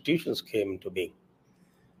institutions came into being,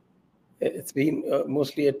 it's been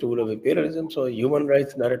mostly a tool of imperialism. So human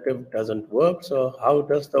rights narrative doesn't work. So how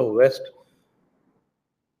does the West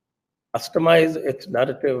customize its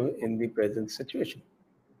narrative in the present situation?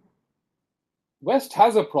 West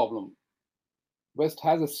has a problem. West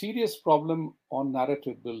has a serious problem on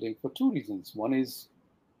narrative building for two reasons. One is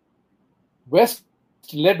West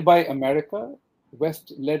led by America,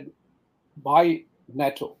 West led by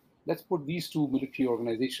NATO. Let's put these two military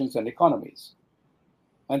organizations and economies.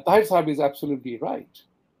 And Tahir Sahib is absolutely right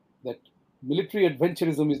that military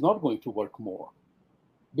adventurism is not going to work more.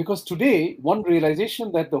 Because today, one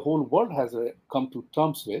realization that the whole world has come to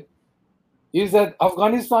terms with is that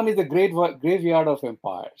Afghanistan is a great graveyard of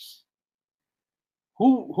empires.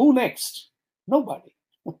 Who next? Nobody.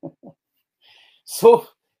 So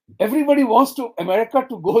everybody wants America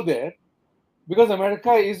to go there because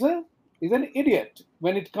America is an idiot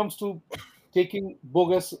when it comes to taking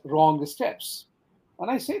bogus, wrong steps. And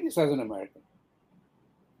I say this as an American,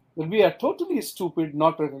 that we are totally stupid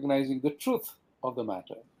not recognizing the truth of the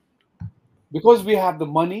matter. Because we have the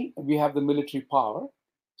money, we have the military power,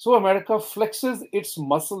 so America flexes its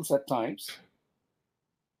muscles at times,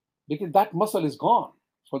 because that muscle is gone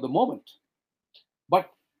for the moment. But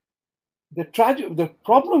the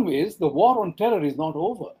problem is the war on terror is not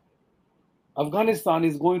over. Afghanistan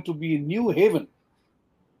is going to be a new haven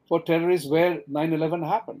for terrorists where 9/11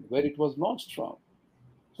 happened, where it was launched from.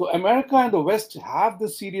 So America and the West have the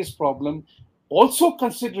serious problem, also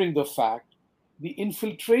considering the fact the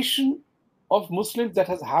infiltration of Muslims that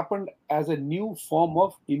has happened as a new form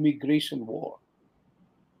of immigration war.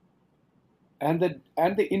 And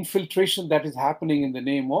the infiltration that is happening in the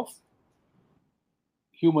name of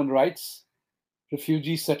human rights,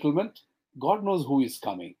 refugee settlement, God knows who is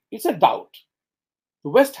coming. It's a doubt. The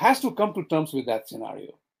West has to come to terms with that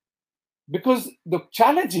scenario. Because the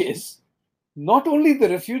challenge is not only the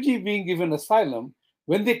refugee being given asylum,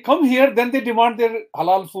 when they come here, then they demand their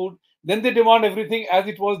halal food, then they demand everything as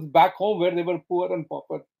it was back home where they were poor and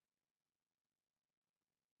pauper.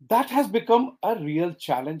 That has become a real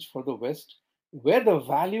challenge for the West, where the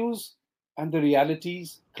values and the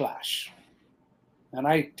realities clash. And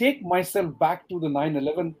I take myself back to the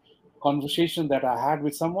 9/11 conversation that I had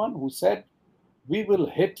with someone who said, we will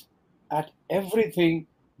hit at everything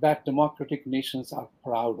that democratic nations are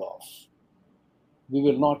proud of. We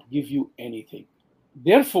will not give you anything.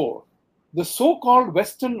 Therefore, the so-called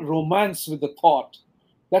Western romance with the thought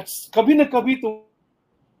that kabhi na kabhi to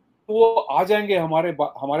wo aa jayenge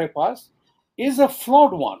hamare paas is a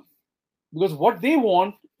flawed one. Because what they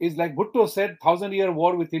want is, like Bhutto said, 1,000-year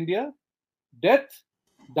war with India, death,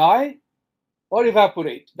 die, or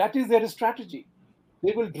evaporate. That is their strategy.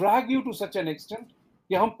 They will drag you to such an extent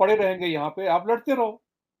कि हम पड़े रहेंगे यहाँ पे, आप लड़ते रहो.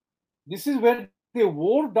 This is where they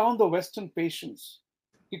wore down the Western patience.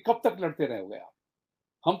 कि कब तक लड़ते रहोगे आप?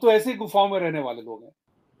 हम तो ऐसे ही गुफाओं में रहने वाले लोग हैं.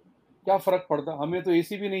 क्या फर्क पड़ता? हमें तो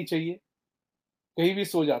एसी भी नहीं चाहिए. कहीं भी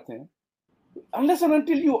सो जाते हैं. Unless and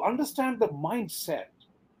until you understand the mindset,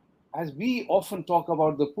 as we often talk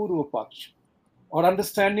about the Purva Paksh, or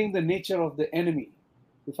understanding the nature of the enemy.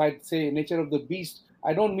 If I say nature of the beast,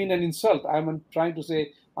 I don't mean an insult. I'm trying to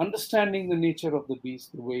say understanding the nature of the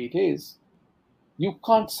beast the way it is, you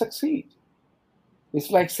can't succeed.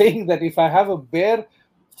 It's like saying that if I have a bear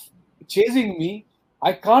chasing me,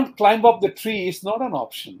 I can't climb up the tree. It's not an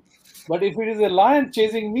option. But if it is a lion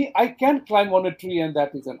chasing me, I can climb on a tree, and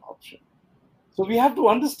that is an option. So we have to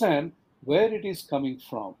understand where it is coming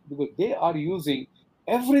from, because they are using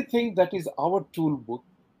everything that is our toolbook,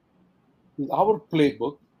 is our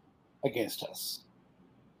playbook, against us.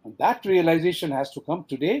 And that realization has to come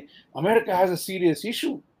today. America has a serious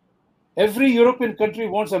issue. Every European country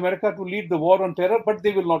wants America to lead the war on terror, but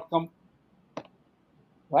they will not come.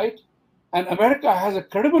 Right? And America has a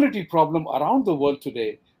credibility problem around the world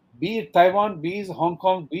today. Be it Taiwan, be it Hong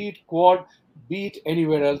Kong, be it Quad, be it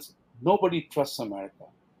anywhere else. Nobody trusts America,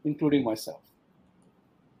 including myself.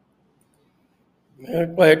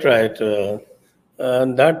 Quite right.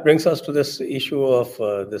 And that brings us to this issue of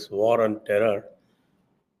this war on terror.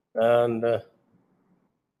 And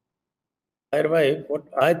Tahir bhai, what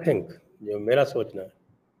I think, जो मेरा सोचना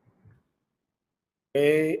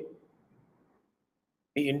है,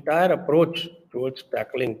 the entire approach towards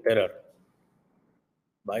tackling terror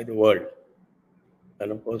by the world,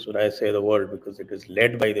 and of course when I say the world, because it is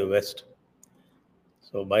led by the West,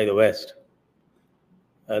 so by the West,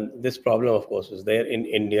 and this problem of course is there in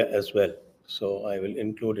India as well, so I will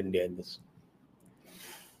include India in this.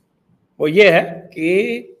 वो ये है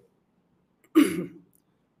कि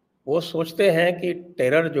वो सोचते हैं कि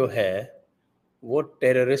terror जो है वो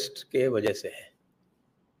टेररिस्ट के वजह से है,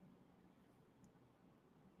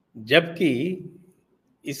 जबकि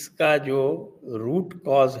इसका जो रूट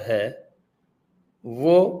कॉज है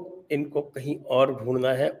वो इनको कहीं और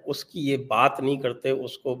ढूंढना है. उसकी ये बात नहीं करते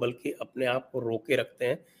उसको, बल्कि अपने आप को रोके रखते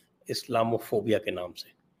हैं इस्लामोफोबिया के नाम से.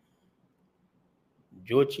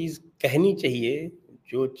 जो चीज़ कहनी चाहिए,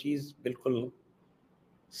 जो चीज़ बिल्कुल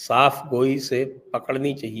साफ गोई से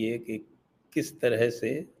पकड़नी चाहिए कि किस तरह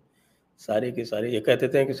से सारे के सारे, ये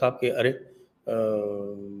कहते हैं कि साहब कि अरे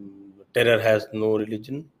terror has no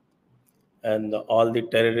religion and all the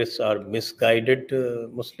terrorists are misguided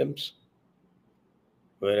Muslims,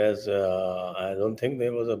 whereas I don't think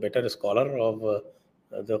there was a better scholar of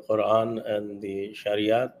the Quran and the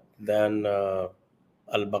Sharia than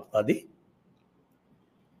al-Baghdadi.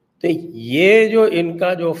 तो ये जो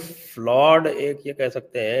इनका जो फ्लॉड, एक ये कह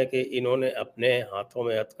सकते हैं कि इन्होंने अपने हाथों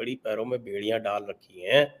में हथकड़ी पैरों में बेड़ियां डाल रखी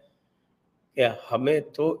हैं कि हमें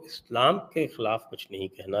तो इस्लाम के खिलाफ कुछ नहीं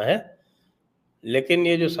कहना है, लेकिन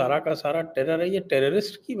ये जो सारा का सारा टेरर है ये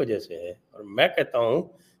टेररिस्ट की वजह से है. और मैं कहता हूँ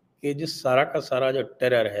कि जिस सारा का सारा जो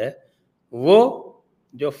टेरर है वो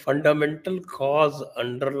जो fundamental cause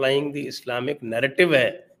underlying the Islamic narrative है,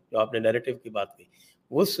 जो आपने नैरेटिव की बात की,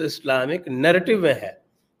 उस इस्लामिक नैरेटिव में है,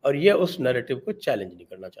 और ये उस नैरेटिव को चैलेंज नहीं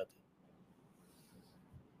करना चाहते.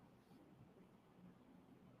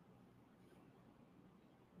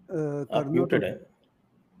 आप म्यूटेड है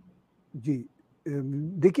जी.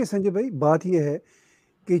 देखिए संजय भाई, बात यह है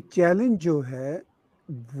कि चैलेंज जो है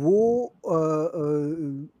वो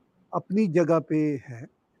अपनी जगह पे है.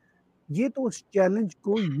 ये तो उस चैलेंज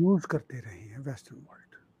को यूज करते रहे हैं वेस्टर्न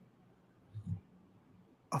वर्ल्ड.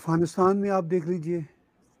 अफगानिस्तान में आप देख लीजिए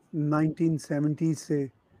 1970 से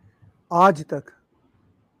आज तक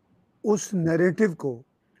उस नैरेटिव को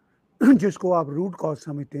जिसको आप रूट कॉज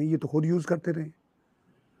समझते हैं, ये तो खुद यूज करते रहे.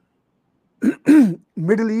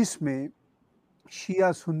 मिडिल ईस्ट में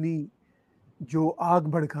शिया सुन्नी जो आग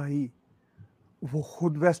भड़काई वो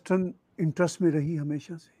खुद वेस्टर्न इंटरेस्ट में रही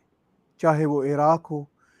हमेशा से, चाहे वो इराक हो,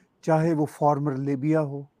 चाहे वो फॉर्मर लीबिया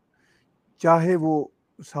हो, चाहे वो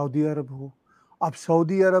सऊदी अरब हो। अब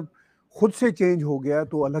सऊदी अरब खुद से चेंज हो गया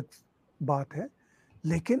तो अलग बात है,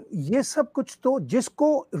 लेकिन ये सब कुछ तो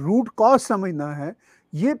जिसको रूट कॉज समझना है,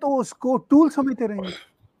 ये तो उसको टूल समझते रहेंगे।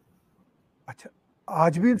 अच्छा,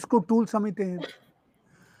 आज भी उसको टूल समझते हैं।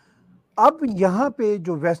 अब यहाँ पे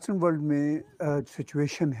जो वेस्टर्न वर्ल्ड में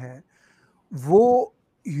सिचुएशन है, वो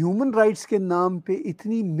ह्यूमन राइट्स के नाम पे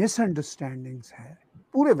इतनी मिसअंडरस्टैंडिंग्स है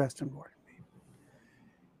पूरे वेस्टर्न वर्ल्ड में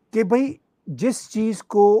कि भाई जिस चीज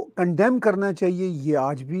को कंडेम करना चाहिए, ये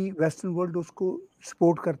आज भी वेस्टर्न वर्ल्ड उसको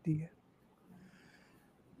सपोर्ट करती है।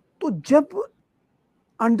 तो जब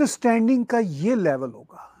अंडरस्टैंडिंग का ये लेवल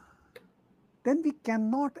होगा, then we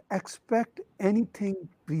cannot expect anything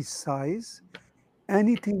precise,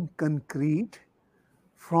 anything concrete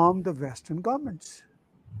from the Western governments.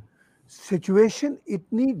 Situation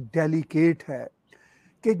इतनी डेलिकेट है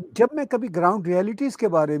कि जब मैं कभी ग्राउंड रियलिटीज के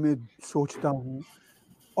बारे में सोचता हूँ,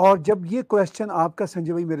 और जब ये क्वेश्चन आपका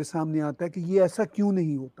संजय भाई मेरे सामने आता है कि ये ऐसा क्यों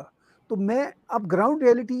नहीं होता, तो मैं अब ग्राउंड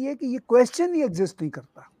रियलिटी है कि ये क्वेश्चन ही एग्जिस्ट नहीं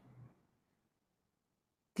करता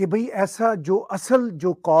कि भाई ऐसा जो असल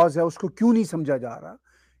जो कॉज है उसको क्यों नहीं समझा जा रहा।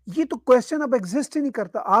 ये तो क्वेश्चन अब एग्जिस्ट ही नहीं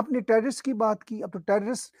करता। आपने टेररिस्ट की बात की, अब तो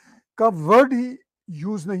टेररिस्ट का वर्ड ही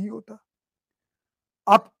यूज नहीं होता।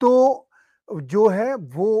 अब तो जो है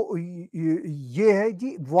वो ये है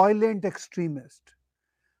जी वायलेंट एक्सट्रीमिस्ट।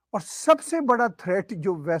 और सबसे बड़ा थ्रेट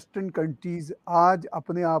जो वेस्टर्न कंट्रीज आज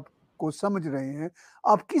अपने आप को समझ रहे हैं,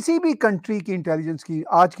 आप किसी भी कंट्री की इंटेलिजेंस की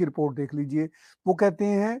आज की रिपोर्ट देख लीजिए, वो कहते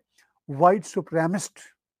हैं वाइट सुप्रेमिस्ट,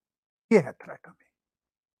 ये है थ्रेट हमें।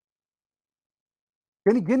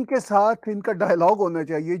 यानी जिनके साथ इनका डायलॉग होना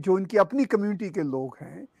चाहिए, जो इनकी अपनी कम्युनिटी के लोग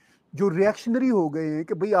हैं, जो रिएक्शनरी हो गए हैं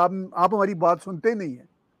कि भाई आप हमारी बात सुनते नहीं है,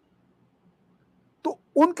 तो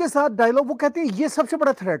उनके साथ डायलॉग, वो कहते हैं ये सबसे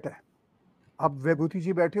बड़ा थ्रेट है। अब विभूति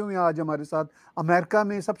जी बैठे हुए हैं आज हमारे साथ। अमेरिका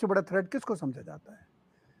में सबसे बड़ा थ्रेट किसको समझा जाता है?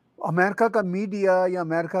 अमेरिका का मीडिया या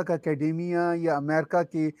अमेरिका का एकेडेमिया या अमेरिका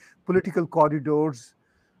के पॉलिटिकल कॉरिडोर्स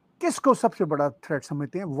किसको सबसे बड़ा थ्रेट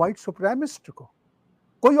समझते हैं? व्हाइट सुप्रीमिस्ट को।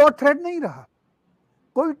 कोई और थ्रेट नहीं रहा।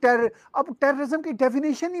 कोई अब टेररिज्म की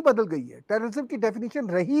डेफिनेशन ही बदल गई है। टेररिज्म की डेफिनेशन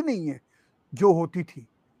रही नहीं है जो होती थी।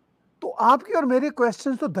 तो आपके और मेरे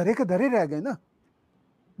क्वेश्चंस तो धरे के धरे रह गए ना।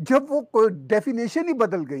 जब वो डेफिनेशन ही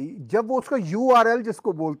बदल गई, जब वो उसका URL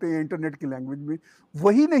जिसको बोलते हैं इंटरनेट की लैंग्वेज में,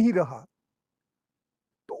 वही नहीं रहा,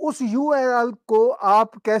 तो उस URL को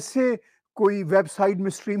आप कैसे कोई वेबसाइट में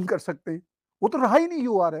स्ट्रीम कर सकते हैं? वो तो रहा ही नहीं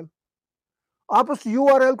URL। आप उस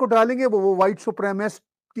URL को डालेंगे, वो व्हाइट सुप्रीमिस्ट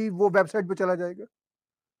की वो वेबसाइट पे चला जाएगा।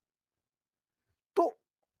 तो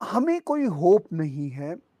हमें कोई होप नहीं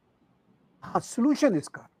है। हाँ, सोल्यूशन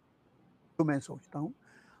इसका तो मैं सोचता हूं,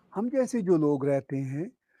 हम जैसे जो लोग रहते हैं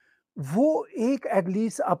वो एक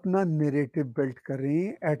एटलीस्ट अपना नैरेटिव बिल्ड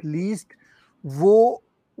करें, एटलीस्ट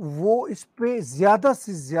वो इस पे ज्यादा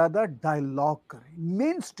से ज्यादा डायलॉग करें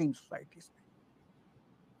मेन स्ट्रीम सोसाइटीज में।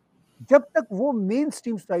 जब तक वो मेन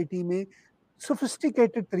स्ट्रीम सोसाइटी में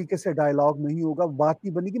सोफिस्टिकेटेड तरीके से डायलॉग नहीं होगा, बात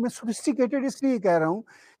नहीं बनेगी। मैं सोफिस्टिकेटेड इसलिए कह रहा हूं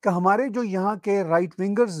कि हमारे जो यहाँ के राइट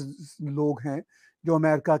विंगर्स लोग हैं, जो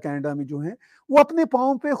अमेरिका कनाडा में जो हैं, वो अपने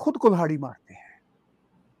पाँव पे खुद कुल्हाड़ी मारते हैं,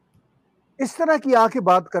 इस तरह की आके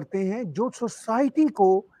बात करते हैं जो सोसाइटी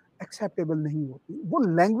को एक्सेप्टेबल नहीं होती। वो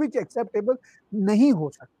लैंग्वेज एक्सेप्टेबल नहीं हो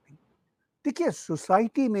सकती। देखिए,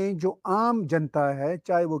 सोसाइटी में जो आम जनता है,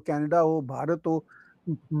 चाहे वो कनाडा हो, भारत हो,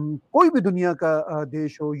 कोई भी दुनिया का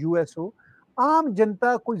देश हो, US हो, आम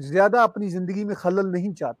जनता कोई ज्यादा अपनी जिंदगी में खलल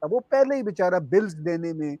नहीं चाहता। वो पहले ही बेचारा बिल्स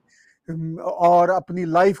देने में और अपनी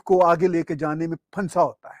लाइफ को आगे लेके जाने में फंसा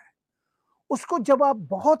होता है। उसको जब आप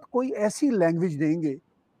बहुत कोई ऐसी लैंग्वेज देंगे,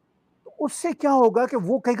 तो उससे क्या होगा कि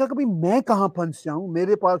वो कहेगा कि भाई मैं कहाँ फंस जाऊं,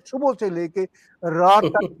 मेरे पास सुबह से लेके रात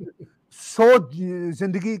तक 100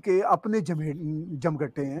 जिंदगी के अपने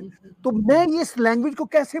जमघटे हैं, तो मैं इस लैंग्वेज को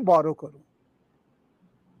कैसे बोरो करूं?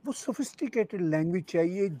 वो सोफिस्टिकेटेड लैंग्वेज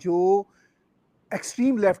चाहिए जो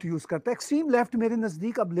एक्सट्रीम लेफ्ट यूज करता है। एक्सट्रीम लेफ्ट मेरे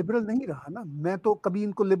नजदीक अब लिबरल नहीं रहा ना। मैं तो कभी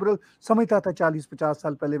इनको लिबरल समझता था 40-50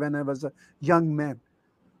 साल पहले, when I was a young man.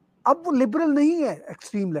 अब वो लिबरल नहीं है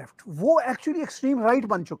एक्सट्रीम लेफ्ट, वो एक्चुअली एक्सट्रीम राइट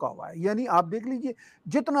बन चुका हुआ है। यानी आप देख लीजिए,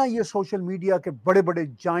 जितना ये सोशल मीडिया के बड़े बड़े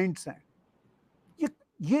जाइंट्स हैं,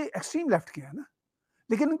 ये एक्सट्रीम लेफ्ट के है ना।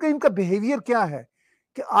 लेकिन इनका बिहेवियर क्या है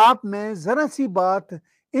कि आप में जरा सी बात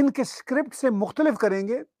इनके स्क्रिप्ट से मुख्तलिफ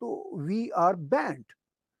करेंगे तो वी आर बैंड।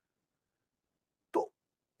 तो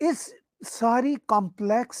इस सारी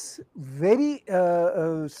कॉम्प्लेक्स वेरी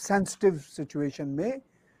सेंसिटिव सिचुएशन में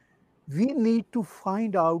we need to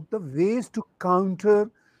find out the ways to counter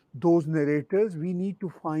those narratives. We need to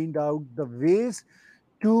find out the ways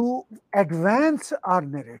to advance our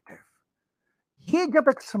narrative. ये जब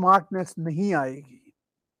एक स्मार्टनेस नहीं आएगी,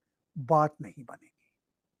 बात नहीं बनेगी।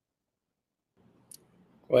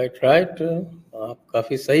 क्वाइट राइट, आप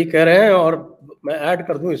काफी सही कह रहे हैं। और मैं ऐड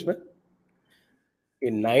कर दूं इसमें कि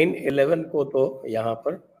 9/11 को तो यहाँ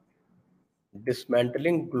पर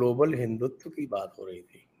डिसमेंटलिंग ग्लोबल हिंदुत्व की बात हो रही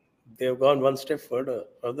थी. They have gone one step further.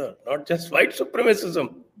 Not just white supremacism.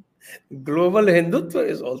 Global Hindutva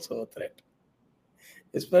is also a threat.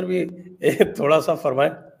 इस पर भी थोड़ा सा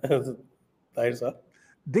फरमाएं ताहिर साहब.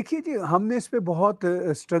 देखिए जी, हमने इस पे बहुत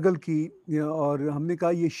स्ट्रगल की और हमने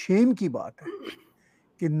कहा ये शेम की बात है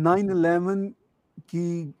कि 9/11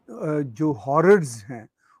 की जो हॉरर्स हैं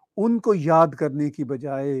उनको याद करने की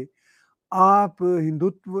बजाय आप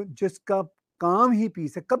हिंदुत्व जिसका काम ही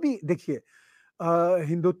पीस है. कभी देखिए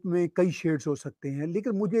हिंदुत्व में कई शेड्स हो सकते हैं,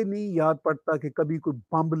 लेकिन मुझे नहीं याद पड़ता कि कभी कोई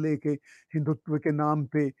बम लेके हिंदुत्व के नाम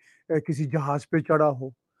पे किसी जहाज पे चढ़ा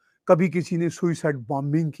हो, कभी किसी ने सुइसाइड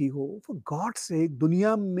बॉम्बिंग की हो. फॉर गॉड सेक,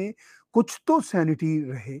 दुनिया में कुछ तो सैनिटी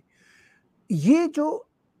रहे. ये जो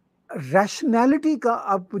रैशनैलिटी का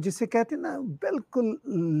अब जिसे कहते हैं ना, बिल्कुल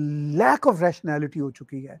लैक ऑफ रैशनैलिटी हो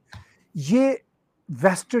चुकी है. ये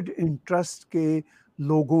वेस्टेड इंटरेस्ट के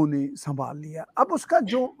लोगों ने संभाल लिया. अब उसका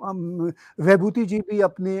जो विभूति जी भी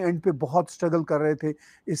अपने एंड पे बहुत स्ट्रगल कर रहे थे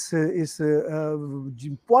इस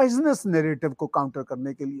पॉइजनस नैरेटिव को काउंटर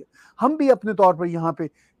करने के लिए, हम भी अपने तौर पर यहाँ पे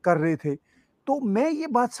कर रहे थे. तो मैं ये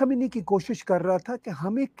बात समझने की कोशिश कर रहा था कि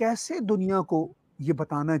हमें कैसे दुनिया को ये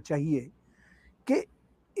बताना चाहिए कि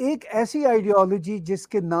एक ऐसी आइडियोलॉजी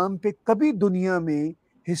जिसके नाम पे कभी दुनिया में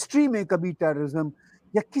हिस्ट्री में कभी टेररिज्म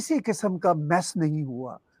या किसी किस्म का मैस नहीं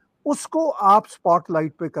हुआ, उसको आप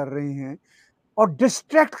स्पॉटलाइट पे कर रहे हैं और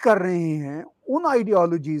डिस्ट्रैक्ट कर रहे हैं उन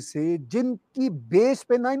आइडियोलॉजी से जिनकी बेस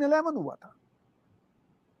पे 9/11 हुआ था.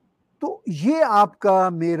 तो ये आपका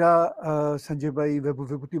मेरा संजय भाई,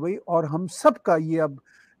 विभूति भाई और हम सब का ये अब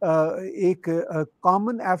एक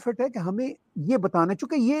कॉमन एफर्ट है कि हमें ये बताना,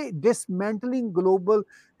 चूंकि ये डिसमेंटलिंग ग्लोबल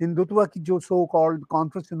हिंदुत्व की जो सो कॉल्ड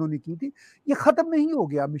कॉन्फ्रेंस इन्होंने की थी, ये खत्म नहीं हो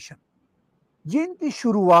गया मिशन. ये इनकी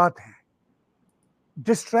शुरुआत है,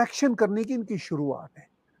 डिस्ट्रैक्शन करने की इनकी शुरुआत है.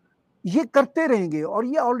 ये करते रहेंगे और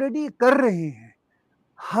ये ऑलरेडी कर रहे हैं.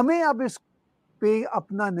 हमें अब इस पे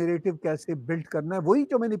अपना नैरेटिव कैसे बिल्ड करना है, वही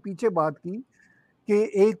जो मैंने पीछे बात की कि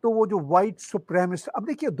एक तो वो जो व्हाइट सुप्रेमिस्ट, अब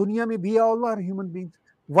देखिए दुनिया में भी all are human beings,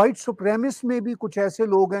 white सुप्रेमिस्ट में भी कुछ ऐसे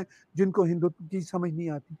लोग हैं जिनको हिंदुत्व की समझ नहीं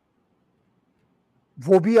आती.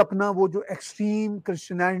 वो भी अपना वो जो एक्सट्रीम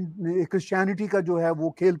क्रिश्चियनिटी का जो है वो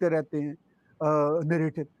खेलते रहते हैं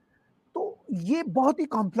नैरेटिव. तो ये बहुत ही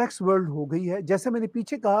कॉम्प्लेक्स वर्ल्ड हो गई है. जैसे मैंने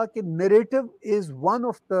पीछे कहा कि narrative is one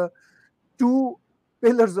of the two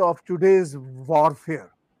pillars of today's warfare.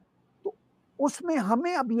 तो उसमें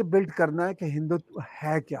हमें अब ये बिल्ड करना है कि हिंदुत्व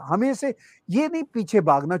है क्या. हमें से ये नहीं पीछे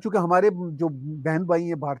भागना, चूंकि हमारे जो बहन भाई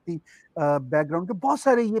हैं भारतीय बैकग्राउंड के, बहुत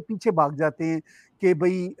सारे ये पीछे भाग जाते हैं कि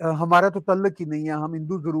भाई हमारा तो तल्लक ही नहीं है, हम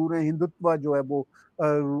हिंदू जरूर हैं, हिंदुत्व जो है वो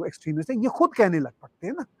एक्सट्रीमिस्ट है. ये खुद कहने लग पड़ते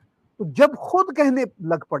हैं ना. तो जब खुद कहने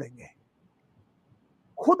लग पड़ेंगे,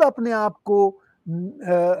 खुद अपने आप को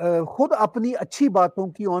खुद अपनी अच्छी बातों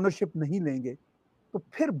की ऑनरशिप नहीं लेंगे, तो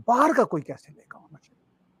फिर बाहर का कोई कैसे लेगा ownership.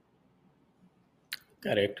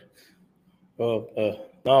 Correct. So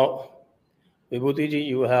now, Vibhuti ji,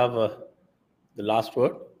 you have the last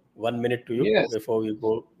word. 1 minute to you. Yes. Before we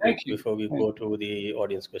go. Thank you. Before we go to the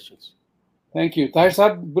audience questions. Thank you. Tahir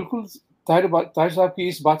साहब, बिल्कुल ताहिर साहब की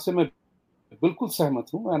इस बात से मैं बिल्कुल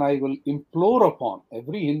सहमत हूँ. And I will implore upon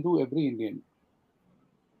every Hindu, every Indian,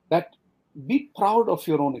 that be proud of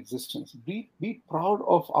your own existence. Be proud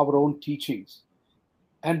of our own teachings.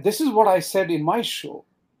 And this is what I said in my show,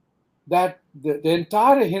 that the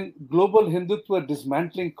entire global Hindutva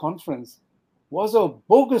dismantling conference was a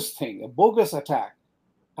bogus thing, a bogus attack.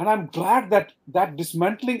 And I'm glad that that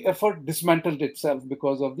dismantling effort dismantled itself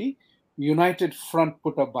because of the united front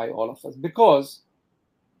put up by all of us. Because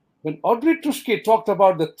when Audrey Tushke talked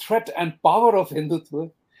about the threat and power of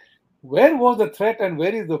Hindutva, where was the threat and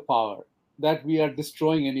where is the power that we are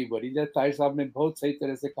destroying anybody? जैसे ताहिर साहब ने बहुत सही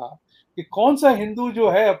तरह से कहा कि कौन सा हिंदू जो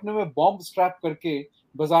है अपने में बॉम्ब स्ट्रैप करके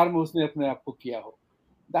बाजार में उसने अपने आप को किया हो.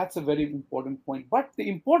 That's a very important point. But the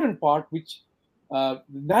important part, which the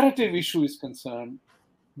narrative issue is concerned,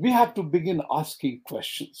 we have to begin asking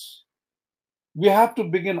questions. We have to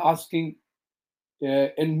begin asking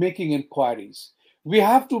and making inquiries. We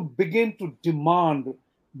have to begin to demand.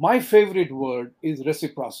 My favorite word is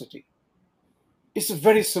reciprocity. It's a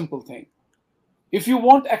very simple thing. If you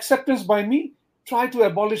want acceptance by me, try to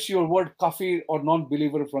abolish your word kafir or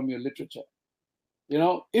non-believer from your literature. You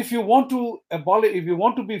know, if you want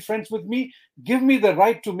to be friends with me, give me the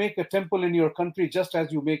right to make a temple in your country just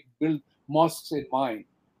as you build mosques in mine.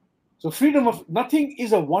 So freedom of nothing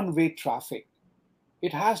is a one-way traffic.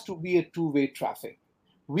 It has to be a two-way traffic.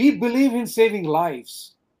 We believe in saving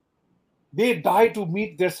lives. They die to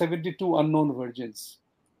meet their 72 unknown virgins.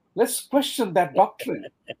 Let's question that doctrine.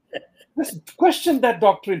 Let's question that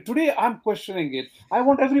doctrine. Today, I'm questioning it. I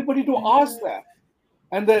want everybody to ask that.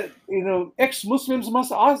 And the ex-Muslims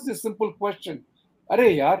must ask this simple question. अरे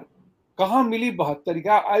यार, कहाँ मिली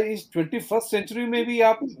 72? इस 21st century में भी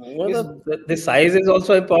आप the size is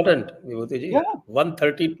also important, Vibhuti ji. Yeah.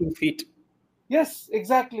 132 feet. Yes,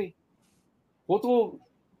 exactly. वो तो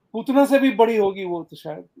पूतना से भी बड़ी होगी वो तो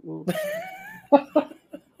शायद.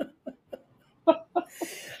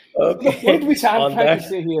 Okay. The point which I'm trying to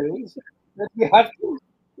say here is that we have to,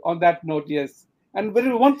 on that note, yes. And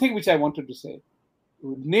one thing which I wanted to say,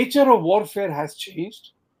 nature of warfare has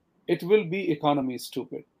changed. It will be economy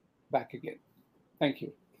stupid back again. Thank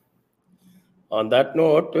you. On that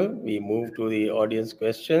note, we move to the audience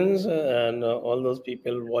questions, and all those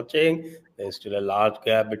people watching, there's still a large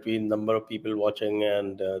gap between number of people watching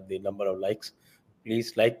and the number of likes.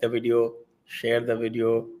 Please like the video, share the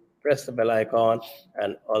video, press the bell icon,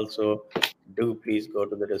 and also do please go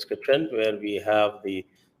to the description where we have the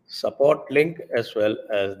support link as well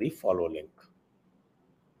as the follow link.